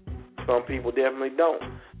need it, some people definitely don't.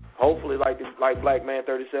 Hopefully, like Black Man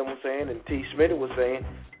 37 was saying and T. Smith was saying,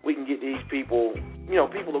 we can get these people,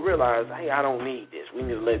 people to realize, hey, I don't need this. We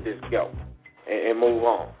need to let this go and move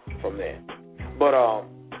on from there. But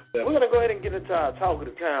we're going to go ahead and get into our talk of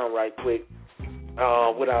the town right quick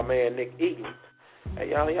with our man Nick Eaton.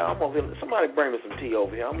 Hey, y'all, I'm over here. Somebody bring me some tea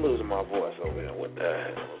over here. I'm losing my voice over here. What the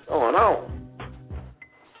hell is going on?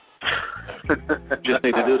 Just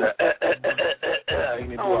need to do that.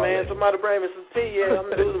 Oh, man, somebody bring me some tea. Yeah, I'm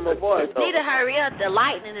losing my voice. Need to hurry up. The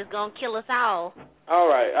lightning is going to kill us all. All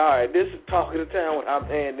right. This is Talk of the Town with our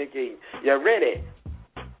man Nick Eaton. You ready?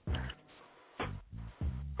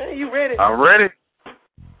 Hey, you ready? I'm ready.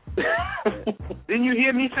 Didn't you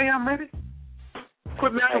hear me say I'm ready?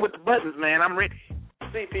 Quit messing with the buttons, man. I'm ready.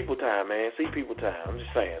 See people time, man. See people time. I'm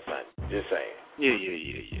just saying, son. Just saying. Yeah.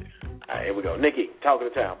 All right, here we go. Nick Eaton, Talk of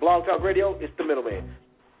the Town. Blog Talk Radio, it's the middleman.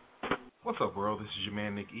 What's up, world? This is your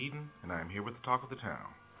man, Nick Eden, and I am here with the Talk of the Town.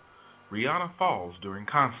 Rihanna falls during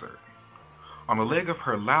concert. On the leg of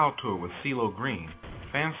her Loud tour with CeeLo Green,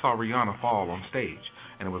 fans saw Rihanna fall on stage,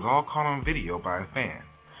 and it was all caught on video by a fan.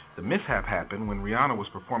 The mishap happened when Rihanna was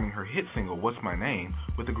performing her hit single, What's My Name,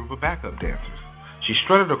 with a group of backup dancers. She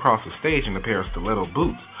strutted across the stage in a pair of stiletto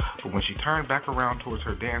boots, but when she turned back around towards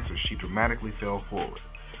her dancers, she dramatically fell forward.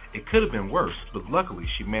 It could have been worse, but luckily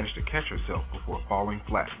she managed to catch herself before falling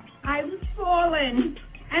flat. I was falling,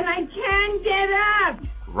 and I can't get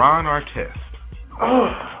up. Ron Artest.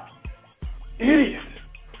 Oh, idiot.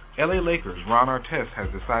 LA Lakers Ron Artest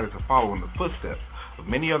has decided to follow in the footsteps of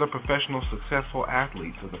many other professional successful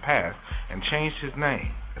athletes of the past and changed his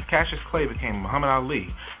name. As Cassius Clay became Muhammad Ali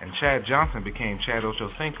and Chad Johnson became Chad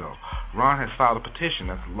Ochocinco, Ron has filed a petition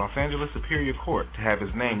at the Los Angeles Superior Court to have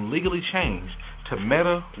his name legally changed to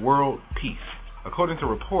Meta World Peace. According to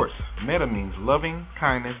reports, Meta means loving,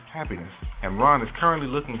 kindness, happiness, and Ron is currently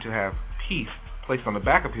looking to have peace placed on the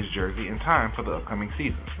back of his jersey in time for the upcoming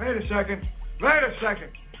season. Wait a second.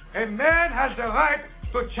 A man has the right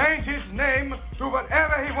to change his name to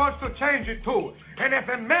whatever he wants to change it to. And if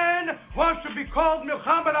a man wants to be called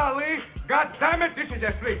Muhammad Ali, God damn it, this is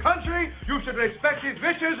a free country. You should respect his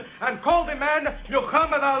wishes and call the man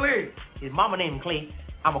Muhammad Ali. His mama named Clay.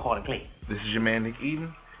 I'm going to call him Clay. This is your man, Nick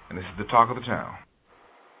Eden, and this is the Talk of the Town.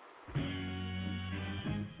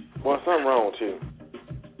 Boy, something wrong with you.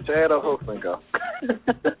 Chad Ochocinco.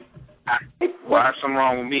 Why something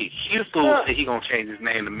wrong with me? Hugh Fool said he going to change his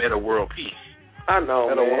name to Meta World Peace. I know,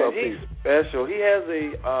 Meta man. World He's Peace. special. He has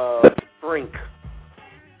a drink.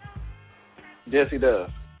 Yes, he does.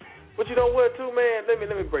 But you know what, too, man? Let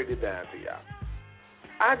me break this down to y'all.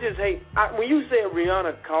 I just hate when you said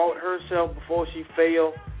Rihanna caught herself before she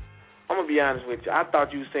fell. I'm gonna be honest with you. I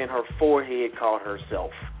thought you were saying her forehead caught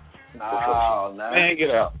herself. No, Man,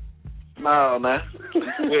 get out. No.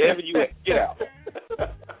 Wherever you at, get out.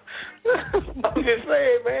 I'm just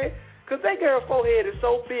saying, man, because that girl's forehead is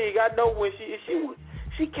so big. I know when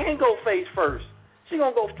she can't go face first. She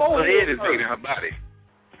gonna go forehead. Her head is first. bigger than her body.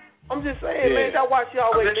 I'm just saying, man. Yeah. That's why she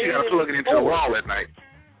always. I bet she got to plug it into the wall at night.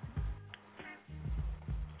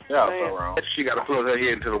 Yeah, so wrong. She got to plug her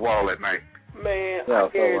head into the wall at night. Man, Yeah,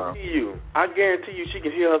 I guarantee you, she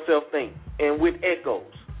can hear herself think, and with echoes.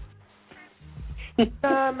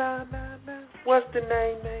 Nah. What's the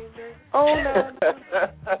name? Oh, no.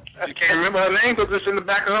 She can't remember her name because it's in the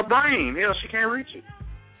back of her brain. Hell, she can't reach it.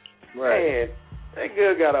 Man, that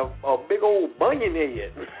girl got a big old bunion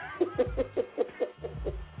head.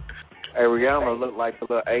 Hey, Rihanna look like the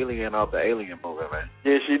little alien off the Alien movie, man.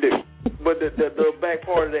 Yeah, she do. But the back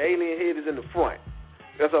part of the alien head is in the front.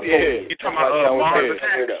 That's her forehead. You talking about Mars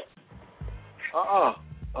Attacks?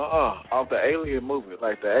 Off the Alien movie,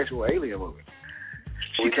 like the actual Alien movie.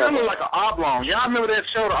 She kind of like an oblong. Y'all remember that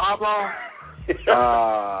show, The Oblong?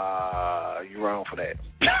 You wrong for that.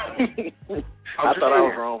 I thought I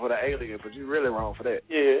was wrong for the alien, but you really wrong for that.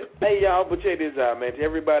 Yeah. Hey, y'all, but check this out, man. To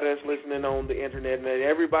everybody that's listening on the internet, and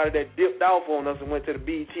everybody that dipped off on us and went to the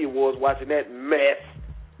BET Awards watching that mess,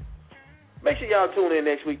 make sure y'all tune in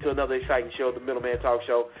next week to another exciting show, the Middleman Talk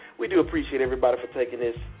Show. We do appreciate everybody for taking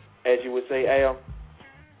this, as you would say, Al.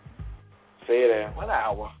 Say it, Al. 1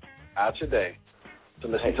 hour out your day to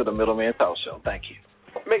listen to the Middleman Talk Show. Thank you.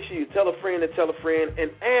 Make sure you tell a friend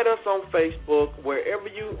and add us on Facebook, wherever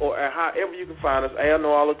you or however you can find us. I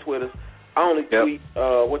know all the Twitters. I only tweet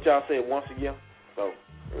what y'all say once a year, so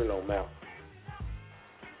it don't matter.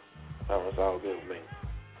 It's all good with me.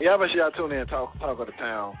 Yeah, make sure y'all tune in Talk of the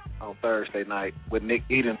Town on Thursday night with Nick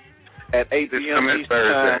Eden at 8 p.m.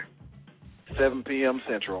 Eastern Time, 7 p.m.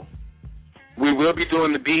 Central. We will be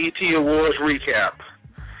doing the BET Awards recap.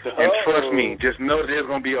 And trust me, just know there's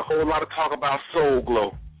going to be a whole lot of talk about Soul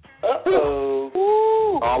Glow.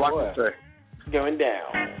 All I can say. Going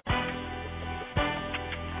down.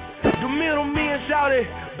 The middleman shouted,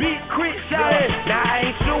 Big Crit shouted. Now I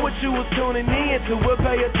ain't sure what you was tuning in to, but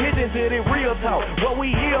pay attention to the real talk. What we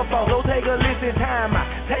here for, so take a listen, time out,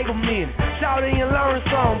 take a minute. Shout it and learn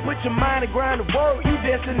some, put your mind to grind the work, you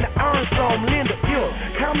destined to earn some. Linda,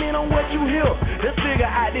 comment on what you hear. Let's figure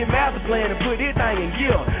out this master plan and put this thing in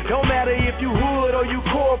gear. Don't matter if you hood or you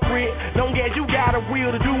corporate, don't get you got a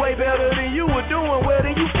will to do way better than you were doing, well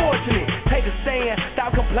then you fortunate. Take a stand,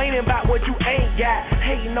 stop complaining about what you ain't got,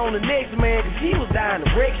 hating on the next man, cause he was dying to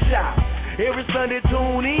wreck shop. Every Sunday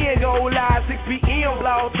tune in, go live 6 p.m.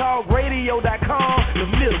 blogtalkradio.com. The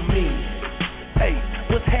Middleman. Hey,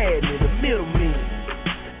 what's happening? The Middleman.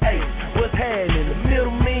 Hey, what's happening? The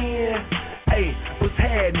Middleman. Hey, what's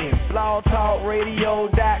happening?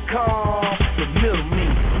 blogtalkradio.com. The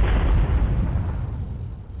Middleman.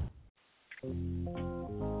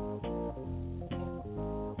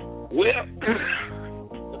 Well,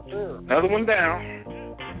 another one down.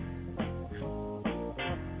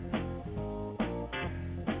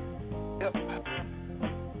 Yep.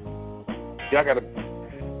 Y'all gotta.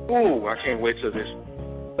 Ooh, I can't wait till this.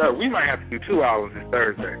 We might have to do 2 hours this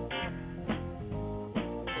Thursday.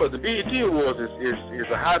 But the BET Awards is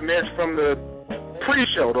a hot mess from the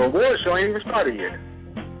pre-show. The award show ain't even started yet.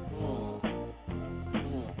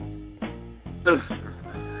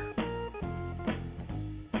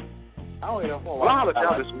 I don't even know well, I'll let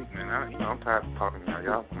y'all this week, man. I'm tired of talking to y'all.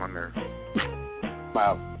 Y'all on my nerves.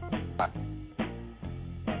 Bye.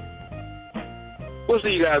 We'll see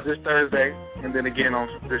you guys this Thursday and then again on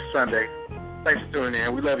this Sunday. Thanks for tuning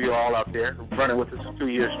in. We love you all out there running with us 2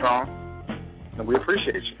 years strong, and we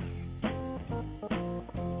appreciate you.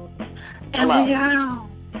 Hello.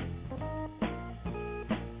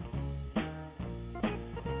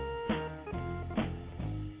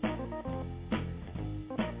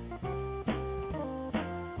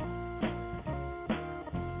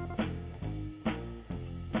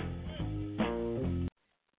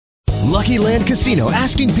 Lucky Land Casino,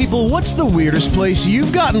 asking people, what's the weirdest place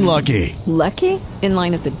you've gotten lucky? Lucky? In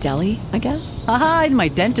line at the deli, I guess? Aha, in my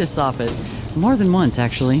dentist's office. More than once,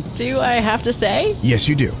 actually. Do I have to say? Yes,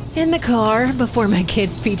 you do. In the car before my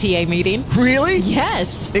kids' PTA meeting. Really? Yes.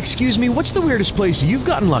 Excuse me, what's the weirdest place you've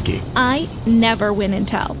gotten lucky? I never win and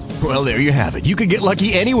tell. Well, there you have it. You can get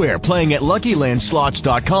lucky anywhere, playing at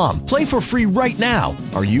LuckyLandSlots.com. Play for free right now.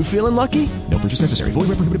 Are you feeling lucky? No purchase necessary. Void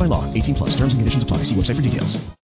where prohibited by law. 18+. Terms and conditions apply. See website for details.